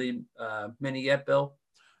filters for the Mini yet, Bill?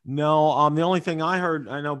 No, the only thing I heard,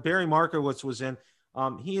 I know Barry Markowitz was in.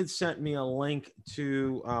 He had sent me a link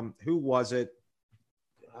to who was it?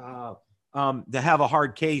 To have a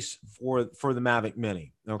hard case for the Mavic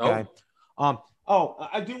Mini. Okay.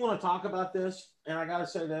 I do want to talk about this, and I gotta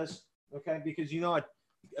say this, okay, because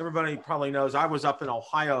everybody probably knows I was up in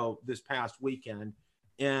Ohio this past weekend,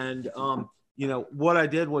 and what I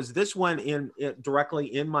did was this went in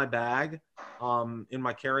directly in my bag, in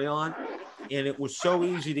my carry-on, and it was so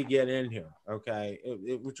easy to get in here. Okay,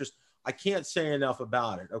 it was just, I can't say enough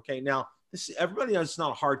about it. Okay, now everybody knows it's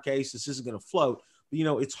not a hard case. This isn't going to float.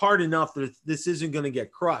 It's hard enough that this isn't going to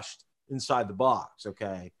get crushed inside the box.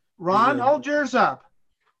 Okay, Ron, hold yours up.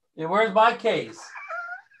 Yeah, where's my case?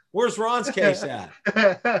 Where's Ron's case at?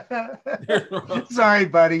 Sorry,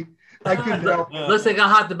 buddy. I couldn't help. Looks like I'll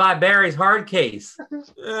have to buy Barry's hard case.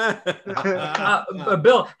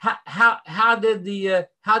 Bill, how did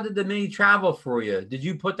the Mini travel for you? Did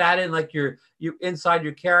you put that in like your inside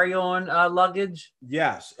your carry-on luggage?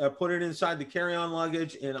 Yes, I put it inside the carry-on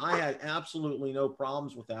luggage, and I had absolutely no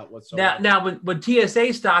problems with that whatsoever. Now when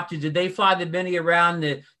TSA stopped you, did they fly the Mini around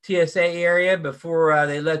the TSA area before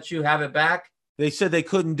they let you have it back? They said they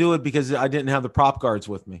couldn't do it because I didn't have the prop guards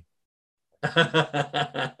with me.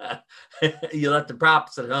 You left the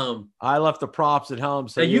props at home. I left the props at home.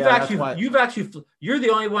 So you're the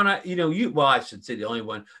only one. I should say the only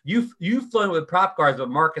one. You've flown with prop guards, but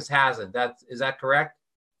Marcus hasn't. Is that correct?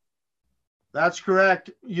 That's correct.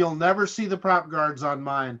 You'll never see the prop guards on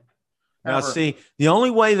mine. Now, see, the only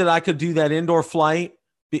way that I could do that indoor flight,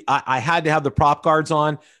 I had to have the prop guards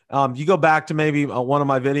on. You go back to maybe one of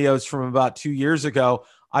my videos from about 2 years ago.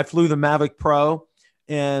 I flew the Mavic Pro.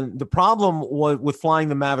 And the problem with flying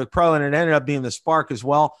the Mavic Pro, and it ended up being the Spark as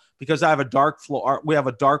well, because I have a dark floor. We have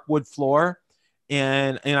a dark wood floor,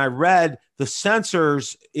 and I read the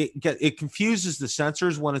sensors. It confuses the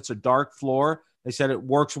sensors when it's a dark floor. They said it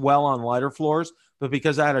works well on lighter floors, but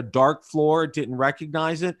because I had a dark floor, it didn't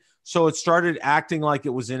recognize it. So it started acting like it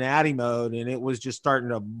was in ATTI mode, and it was just starting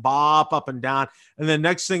to bop up and down. And then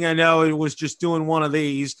next thing I know, it was just doing one of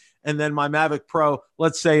these. And then my Mavic Pro,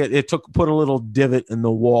 let's say it put a little divot in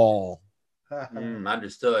the wall.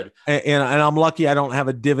 Understood. And I'm lucky I don't have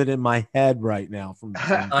a divot in my head right now.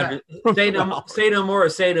 Say no more.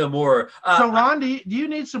 So Ron, do you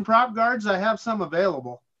need some prop guards? I have some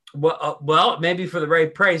available. Well, maybe for the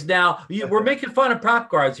right price. Now, we're making fun of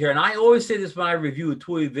prop guards here, and I always say this when I review a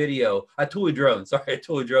Tui drone,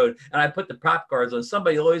 and I put the prop guards on.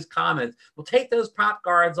 Somebody always comments, well, take those prop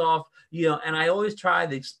guards off, and I always try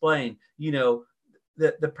to explain,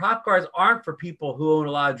 the prop guards aren't for people who own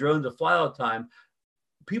a lot of drones to fly all the time.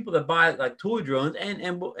 People that buy like Tui drones, and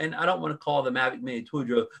I don't want to call the Mavic Mini Tui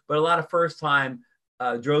drone, but a lot of first-time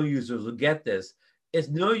drone users will get this. It's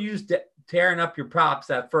no use tearing up your props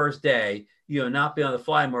that first day, not be on the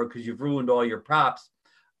fly mode because you've ruined all your props.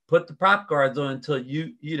 Put the prop guards on until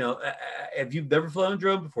if you've never flown a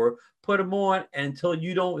drone before, put them on until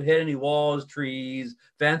you don't hit any walls, trees,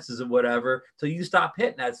 fences, or whatever. Till you stop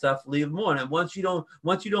hitting that stuff, leave them on. And once you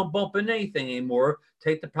don't bump into anything anymore,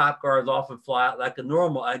 take the prop guards off and fly out like a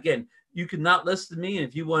normal. Again, you cannot listen to me, and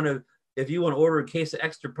if you want to order a case of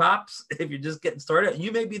extra props, if you're just getting started,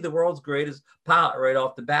 you may be the world's greatest pilot right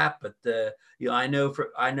off the bat. But I know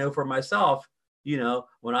for myself,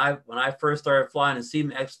 when I first started flying a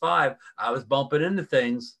Seaman X5, I was bumping into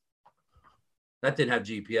things. That didn't have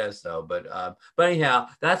GPS though. But anyhow,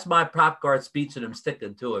 that's my prop guard speech, and I'm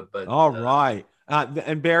sticking to it. But all right.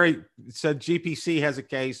 And Barry said GPC has a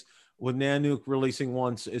case with Nanook releasing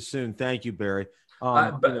one soon. Thank you, Barry.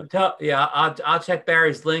 I'll check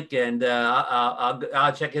Barry's link, and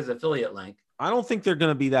I'll check his affiliate link. I don't think they're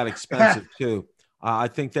going to be that expensive too. I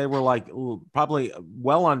think they were like probably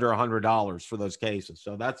well under $100 for those cases.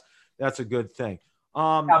 So that's a good thing.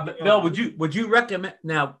 Now, Bill, would you recommend?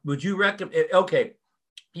 Now, would you recommend? Okay,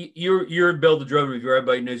 you're Bill the drone reviewer.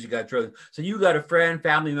 Everybody knows you got drones. So you got a friend,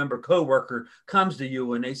 family member, coworker comes to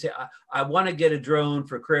you and they say, I want to get a drone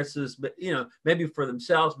for Christmas, but maybe for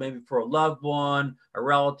themselves, maybe for a loved one, a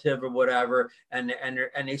relative, or whatever. And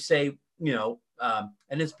they say,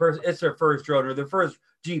 and it's their first drone or their first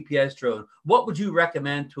GPS drone. What would you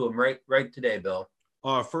recommend to them right today, Bill?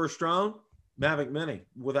 First drone, Mavic Mini.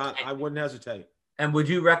 I wouldn't hesitate. And would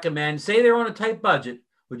you recommend? Say they're on a tight budget.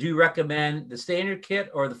 Would you recommend the standard kit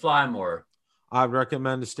or the Fly More? I'd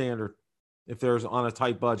recommend the standard if there's on a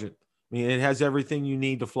tight budget. I mean, it has everything you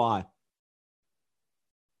need to fly,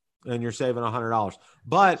 and you're saving $100.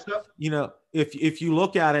 But if you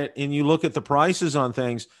look at it and you look at the prices on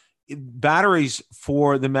things, batteries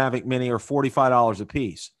for the Mavic Mini are $45 a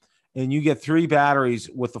piece, and you get 3 batteries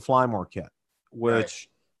with the Fly More kit, which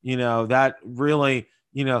that really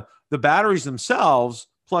the batteries themselves.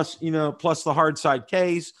 Plus the hard side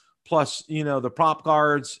case, plus, the prop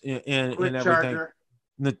guards and everything,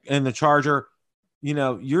 and the charger,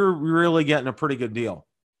 you're really getting a pretty good deal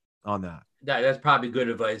on that. That's probably good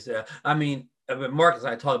advice. I mean, Marcus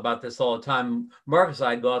and I talk about this all the time. Marcus and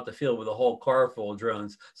I go out the field with a whole car full of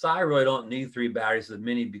drones. So I really don't need 3 batteries of the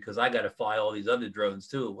Mini because I got to fly all these other drones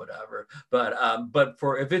too, or whatever. But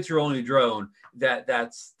if it's your only drone, that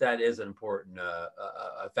is an important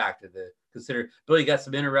factor to consider. Bill, you got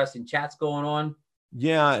some interesting chats going on.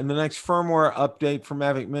 Yeah, in the next firmware update for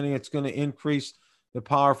Mavic Mini, it's going to increase the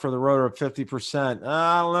power for the rotor of 50%.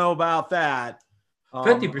 I don't know about that.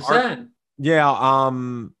 50%.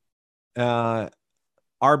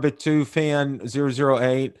 Arbit2 fan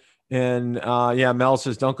 008 and Mel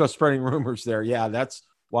says don't go spreading rumors there. Yeah, that's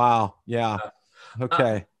wow. Yeah.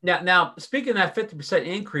 Okay. Now speaking of that 50%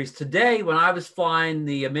 increase, today when I was flying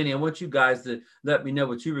the Mini, I want you guys to let me know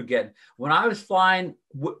what you were getting. When I was flying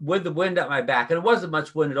with the wind at my back, and it wasn't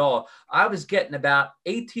much wind at all, I was getting about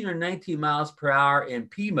 18 or 19 miles per hour in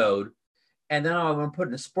P mode. And then when I put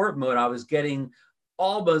in the sport mode, I was getting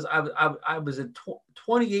almost, I was at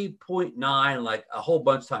 28.9 like a whole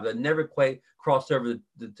bunch of times. I never quite crossed over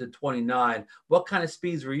to 29. What kind of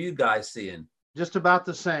speeds were you guys seeing? Just about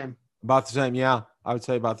the same. About the same, yeah. I would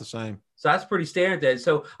say about the same. So that's pretty standard then.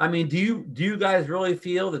 So, I mean, do you guys really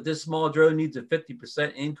feel that this small drone needs a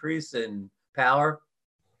 50% increase in power?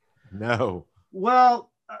 No.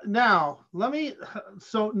 Well, now let me.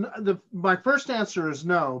 So my first answer is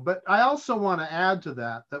no, but I also want to add to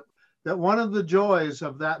that one of the joys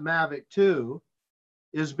of that Mavic 2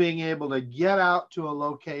 is being able to get out to a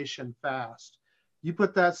location fast. You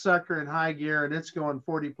put that sucker in high gear and it's going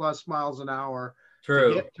 40 plus miles an hour. True.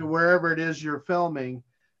 To get to wherever it is you're filming.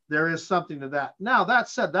 There is something to that. Now, that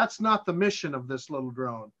said, that's not the mission of this little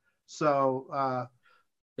drone. So,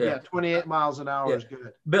 28 miles an hour is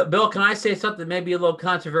good. Bill, can I say something maybe a little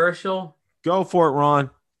controversial? Go for it,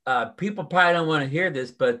 Ron. People probably don't want to hear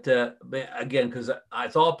this, but again, because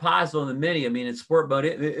it's all positive on the Mini. I mean, in sport mode,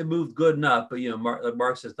 it moved good enough, but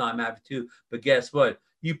Mark says not Mavic 2. But guess what?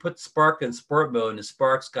 You put Spark in sport mode, and the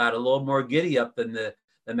Spark's got a little more giddy up than the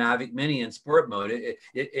Mavic Mini in sport mode.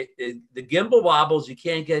 The gimbal wobbles, you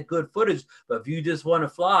can't get good footage, but if you just want to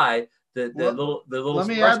fly, the little let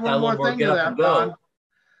me add one more thing to that, Ron.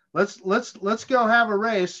 Let's go have a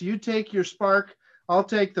race. You take your Spark, I'll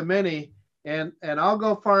take the Mini, and I'll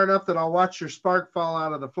go far enough that I'll watch your Spark fall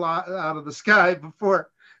out of the sky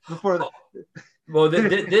before the Well,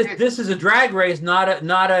 this is a drag race, not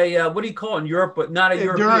a what do you call it in Europe, but not a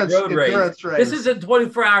European road race. This isn't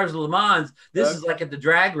 24 hours of Le Mans. This is like at the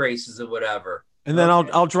drag races or whatever. And then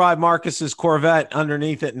I'll drive Marcus's Corvette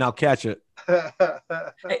underneath it and I'll catch it.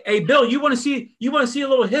 Hey, Bill, you want to see a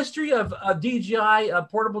little history of DJI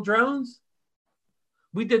portable drones?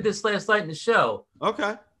 We did this last night in the show.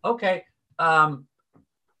 Okay.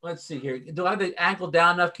 Let's see here. Do I have the ankle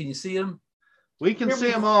down enough? Can you see them? We can see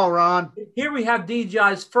them all, Ron. Here we have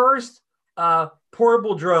DJI's first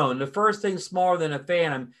portable drone. The first thing smaller than a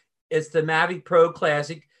Phantom. It's the Mavic Pro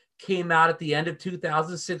Classic. Came out at the end of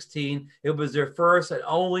 2016. It was their first and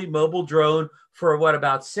only mobile drone for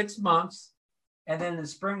about 6 months. And then in the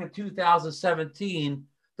spring of 2017,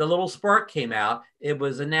 the little Spark came out. It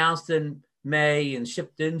was announced in May and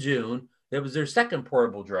shipped in June. It was their second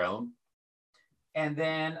portable drone. And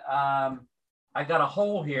then I got a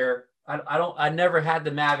hole here. I never had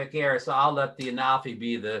the Mavic Air, so I'll let the Anafi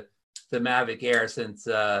be the Mavic Air since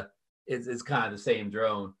it's kind of the same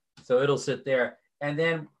drone. So it'll sit there. And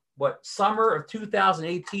then summer of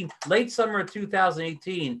 2018, late summer of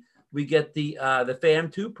 2018, we get the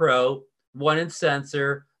Phantom 2 Pro, 1-inch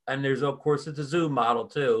sensor, and there's of course it's a zoom model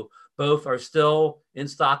too. Both are still in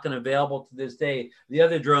stock and available to this day. The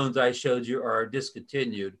other drones I showed you are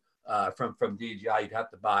discontinued from DJI. You'd have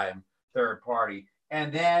to buy them third party.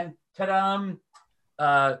 And then,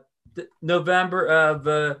 November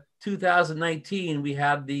of 2019, we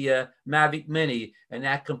have the Mavic Mini, and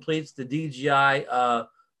that completes the DJI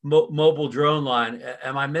mobile drone line.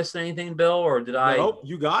 Am I missing anything, Bill, or did I? Nope,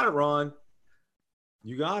 you got it, Ron.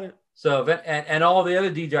 You got it. So, and all the other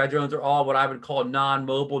DJI drones are all what I would call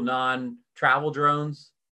non-mobile, non-travel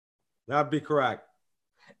drones. That'd be correct.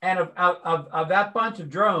 And of that bunch of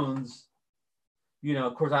drones, you know,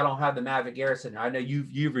 of course, I don't have the Mavic Air sitting. I know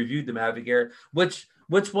you've reviewed the Mavic Air. Which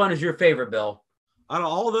one is your favorite, Bill? Out of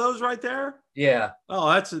all of those right there? Yeah. Oh,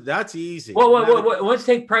 that's easy. Well, let's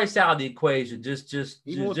take price out of the equation. Just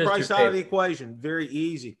even with price out of the equation, very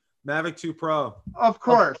easy. Mavic 2 Pro. Of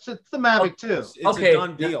course, it's the Mavic 2. It's a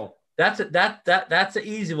done deal. That's an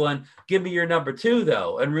easy one. Give me your number 2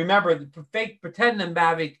 though, and remember, pretend the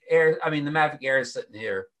Mavic Air. I mean, the Mavic Air is sitting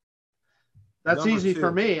here. That's Number easy 2.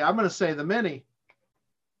 for me. I'm going to say the Mini.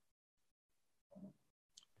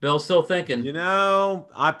 Bill's still thinking. You know,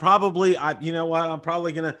 you know what? I'm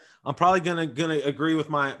probably gonna agree with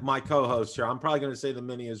my co-host here. I'm probably gonna say the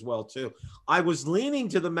Mini as well too. I was leaning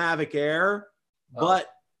to the Mavic Air, but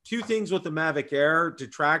two things with the Mavic Air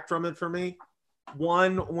detract from it for me.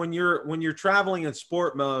 One, when you're traveling in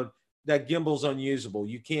sport mode, that gimbal's unusable.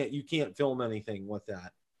 You can't film anything with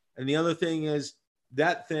that. And the other thing is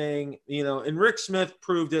that thing, you know, and Rick Smith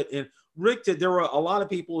proved it. And there were a lot of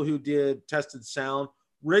people who tested sound.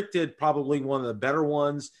 Rick did probably one of the better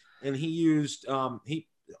ones, and he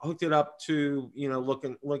hooked it up to, you know,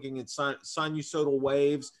 looking at sinusoidal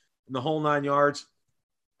waves and the whole 9 yards.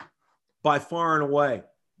 By far and away,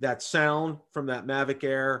 that sound from that Mavic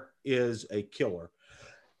Air is a killer.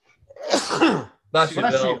 Bless you,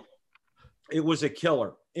 Bill. It was a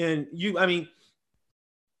killer. And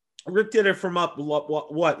Rick did it from up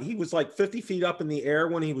what he was like 50 feet up in the air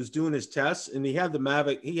when he was doing his tests, and he had the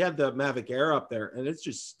Mavic Air up there, and it's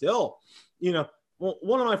just still, you know. Well,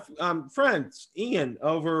 one of my friends, Ian,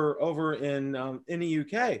 over in the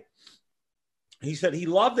UK, he said he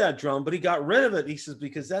loved that drone, but he got rid of it. He says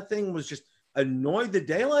because that thing was just annoyed the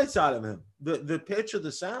daylights out of him. The pitch of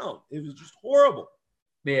the sound, it was just horrible.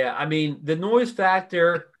 Yeah, I mean the noise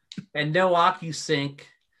factor and no OcuSync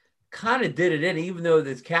kind of did it in, even though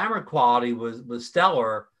this camera quality was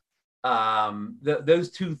stellar.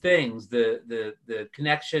 Those two things, the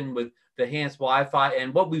connection with the enhanced Wi-Fi,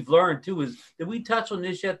 and what we've learned too is, did we touch on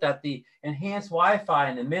this yet, that the enhanced Wi-Fi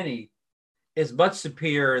in the Mini is much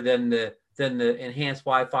superior than the enhanced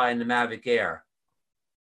Wi-Fi in the Mavic Air?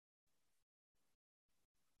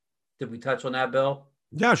 Did we touch on that, Bill?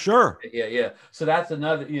 Yeah, sure. Yeah. So that's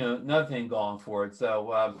another thing going for it.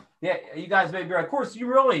 So yeah, you guys may be right. Of course, if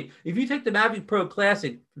you take the Mavic Pro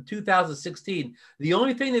Classic from 2016, the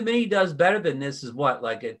only thing the Mini does better than this is what?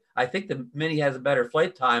 I think the Mini has a better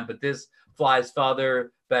flight time, but this flies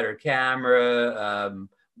farther, better camera,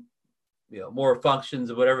 more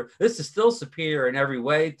functions or whatever. This is still superior in every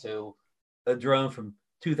way to a drone from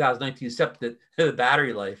 2019, except the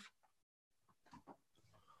battery life.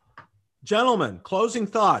 Gentlemen, closing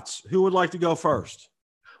thoughts. Who would like to go first?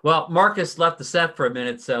 Well, Marcus left the set for a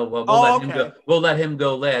minute, so we'll let him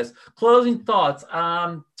go last. Closing thoughts.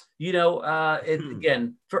 Again,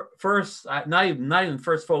 first, not even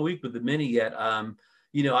first full week with the Mini yet. I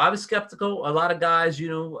was skeptical. A lot of guys,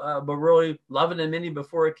 were really loving the Mini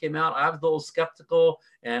before it came out. I was a little skeptical,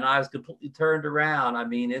 and I was completely turned around. I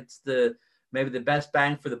mean, it's maybe the best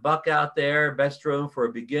bang for the buck out there, best drone for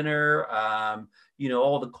a beginner.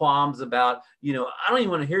 All the qualms about, I don't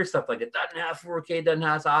even want to hear stuff like it doesn't have 4K, it doesn't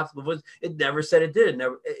have optical voice. It never said it did.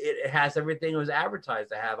 It has everything it was advertised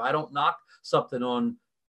to have. I don't knock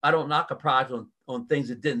a project on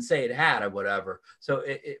things it didn't say it had or whatever. So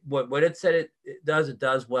what it said it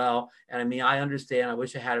does well. And I mean, I understand. I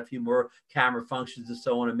wish I had a few more camera functions and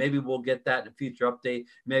so on. And maybe we'll get that in a future update.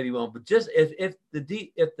 Maybe we won't. But just if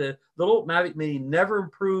the little Mavic Mini never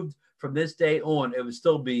improved from this day on, it would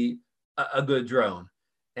still be a good drone.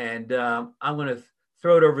 And I'm going to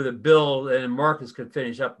throw it over to Bill, and Marcus could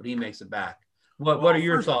finish up when he makes it back. What are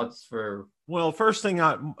your thoughts for? Well, first thing,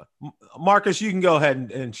 Marcus, you can go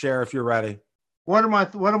ahead and share if you're ready. What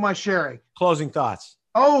am I sharing? Closing thoughts.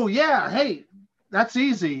 Oh yeah, hey, that's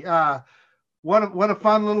easy. What a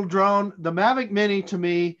fun little drone. The Mavic Mini to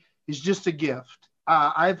me is just a gift.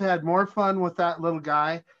 I've had more fun with that little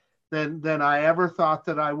guy than I ever thought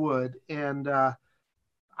that I would, and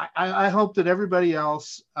I hope that everybody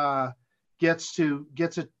else gets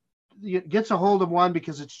a hold of one,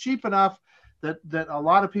 because it's cheap enough that a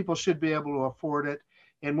lot of people should be able to afford it.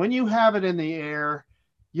 And when you have it in the air,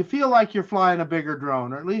 you feel like you're flying a bigger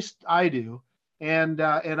drone, or at least I do. And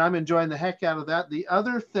I'm enjoying the heck out of that. The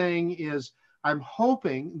other thing is, I'm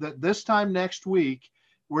hoping that this time next week,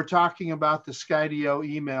 we're talking about the Skydio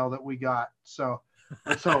email that we got. So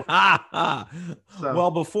let's hope.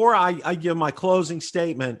 Well, before I give my closing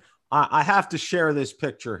statement, I have to share this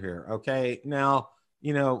picture here. Okay. Now,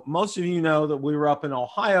 most of you know that we were up in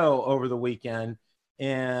Ohio over the weekend,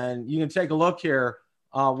 and you can take a look here.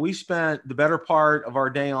 We spent the better part of our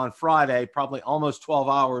day on Friday, probably almost 12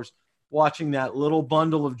 hours, watching that little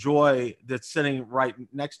bundle of joy that's sitting right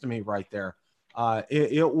next to me right there.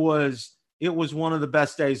 It was one of the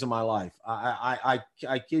best days of my life. I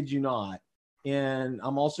kid you not. And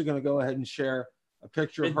I'm also going to go ahead and share a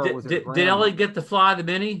picture of her with her grandma. Did Ellie get to fly the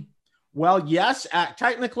Mini? Well, yes,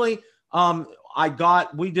 technically,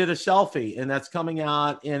 we did a selfie, and that's coming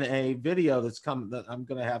out in a video that I'm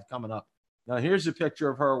going to have coming up. Now, here's a picture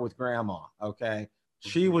of her with grandma. Okay.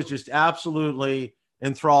 She was just absolutely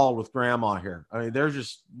enthralled with grandma here. I mean, there's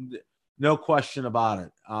just no question about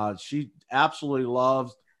it. She absolutely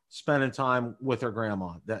loves spending time with her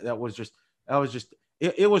grandma. That was just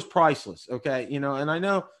it was priceless. Okay. And I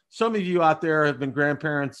know some of you out there have been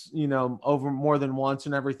grandparents, over more than once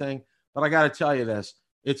and everything, but I got to tell you this,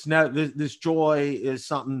 this joy is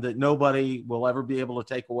something that nobody will ever be able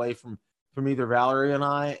to take away from either Valerie and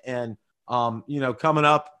I. And, coming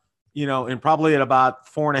up, and probably in about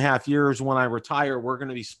 4.5 years when I retire, we're going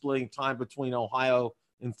to be splitting time between Ohio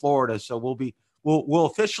and Florida. So we'll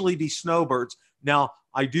officially be snowbirds. Now,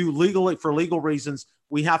 I do for legal reasons,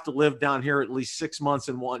 we have to live down here at least 6 months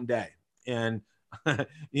in one day. And,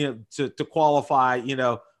 to qualify,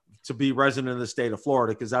 to be resident of the state of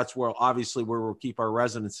Florida, because that's where we'll keep our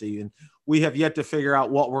residency. And we have yet to figure out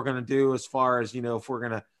what we're going to do as far as, if we're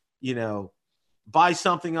going to, buy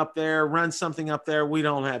something up there, rent something up there. We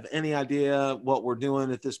don't have any idea what we're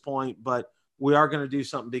doing at this point, but we are going to do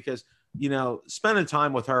something because, spending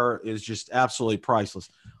time with her is just absolutely priceless.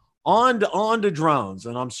 On to drones.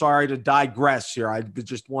 And I'm sorry to digress here. I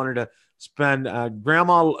just wanted to spend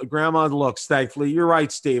grandma looks, thankfully. You're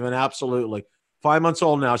right, Stephen. Absolutely. 5 months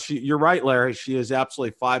old now. You're right, Larry. She is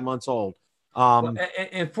absolutely 5 months old. In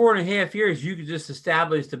 4.5 years, you could just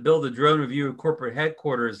establish to build a drone review corporate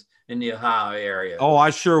headquarters in the Ohio area. Oh,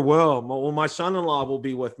 I sure will. Well, my son-in-law will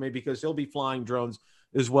be with me because he'll be flying drones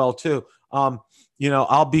as well too.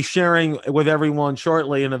 I'll be sharing with everyone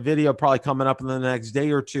shortly in a video probably coming up in the next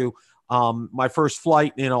day or two. My first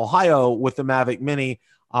flight in Ohio with the Mavic Mini,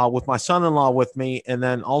 with my son-in-law with me, and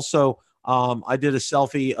then also I did a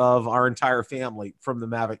selfie of our entire family from the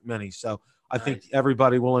Mavic Mini. So I think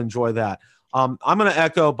everybody will enjoy that. I'm going to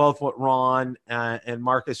echo both what Ron and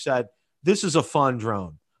Marcus said. This is a fun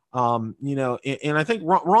drone. And I think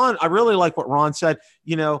Ron, I really like what Ron said.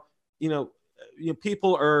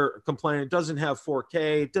 People are complaining it doesn't have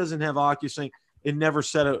 4K, it doesn't have OcuSync. It never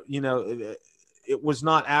said it was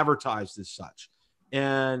not advertised as such.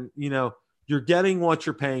 And you're getting what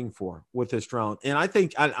you're paying for with this drone. And I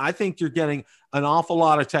think you're getting an awful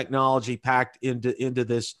lot of technology packed into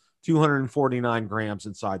this 249 grams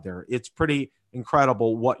inside there. It's pretty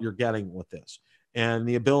incredible what you're getting with this and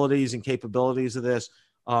the abilities and capabilities of this.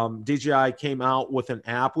 DJI came out with an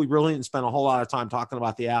app. We really didn't spend a whole lot of time talking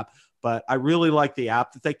about the app, but I really like the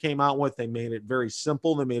app that they came out with. They made it very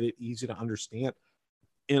simple. They made it easy to understand.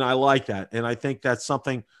 And I like that. And I think that's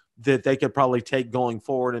something that they could probably take going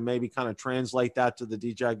forward and maybe kind of translate that to the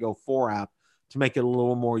DJI Go 4 app to make it a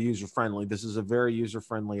little more user-friendly. This is a very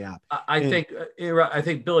user-friendly app. I think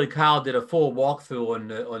Billy Kyle did a full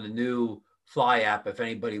walkthrough on the new Fly app. If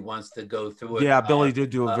anybody wants to go through it, yeah, Billy did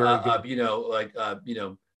do a very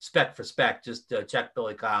good, spec for spec. Just check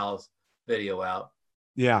Billy Kyle's video out.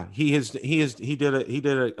 Yeah, he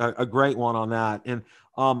did a great one on that. And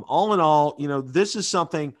all in all, this is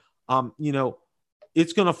something,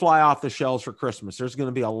 it's going to fly off the shelves for Christmas. There's going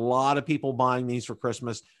to be a lot of people buying these for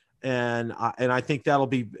Christmas. And I think that'll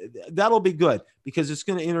be good because it's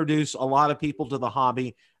going to introduce a lot of people to the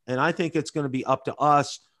hobby. And I think it's going to be up to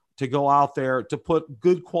us to go out there to put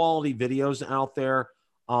good quality videos out there.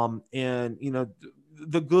 And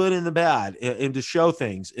the good and the bad, and to show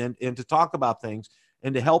things and to talk about things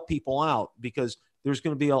and to help people out, because there's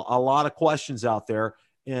going to be a lot of questions out there.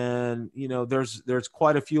 And, there's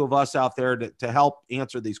quite a few of us out there to help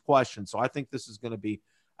answer these questions. So I think this is going to be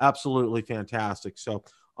absolutely fantastic. So,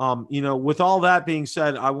 with all that being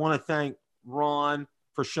said, I want to thank Ron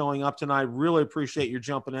for showing up tonight. Really appreciate your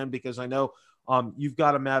jumping in because I know you've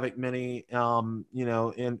got a Mavic Mini,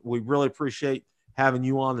 and we really appreciate having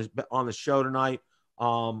you on the show tonight.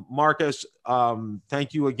 Marcus,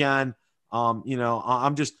 thank you again.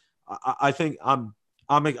 I think I'm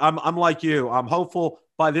like you. I'm hopeful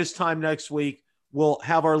by this time next week we'll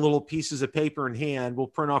have our little pieces of paper in hand. We'll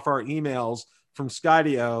print off our emails from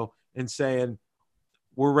Skydio and saying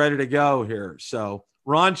we're ready to go here. So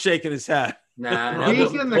Ron's shaking his head.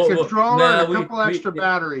 Tweaking the controller and a couple extra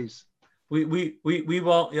batteries. We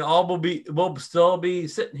won't. All we'll still be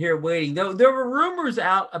sitting here waiting. There were rumors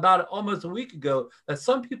out about it almost a week ago that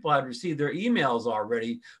some people had received their emails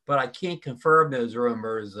already, but I can't confirm those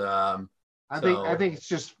rumors. I think it's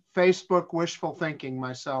just Facebook wishful thinking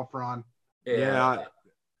myself, Ron. Yeah.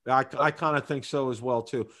 I kind of think so as well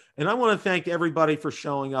too. And I want to thank everybody for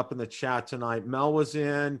showing up in the chat tonight. Mel was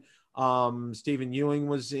in, Stephen Ewing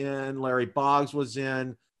was in, Larry Boggs was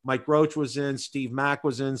in, Mike Roach was in, Steve Mack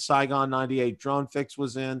was in, Saigon 98 Drone Fix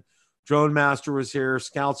was in, Drone Master was here,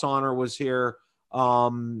 Scouts Honor was here,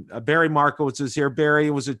 Barry Markowitz is here. Barry,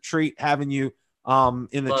 it was a treat having you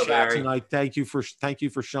in the chat Barry. Tonight. Thank you for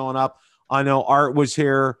showing up. I know Art was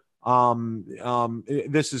here.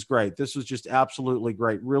 This is great. This was just absolutely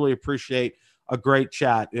great. Really appreciate a great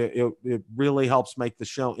chat. It really helps make the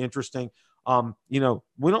show interesting. We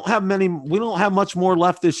don't have much more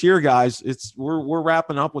left this year, guys. We're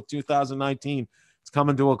wrapping up with 2019. It's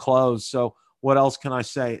coming to a close. So what else can I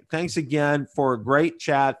say? Thanks again for a great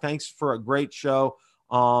chat. Thanks for a great show.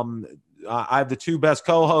 I have the two best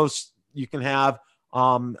co-hosts you can have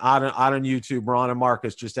out on YouTube, Ron and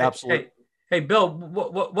Marcus. Just absolutely. Hey, Bill,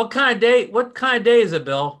 what kind of day? What kind of day is it,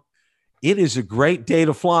 Bill? It is a great day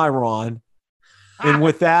to fly, Ron. And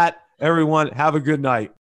with that, everyone, have a good night.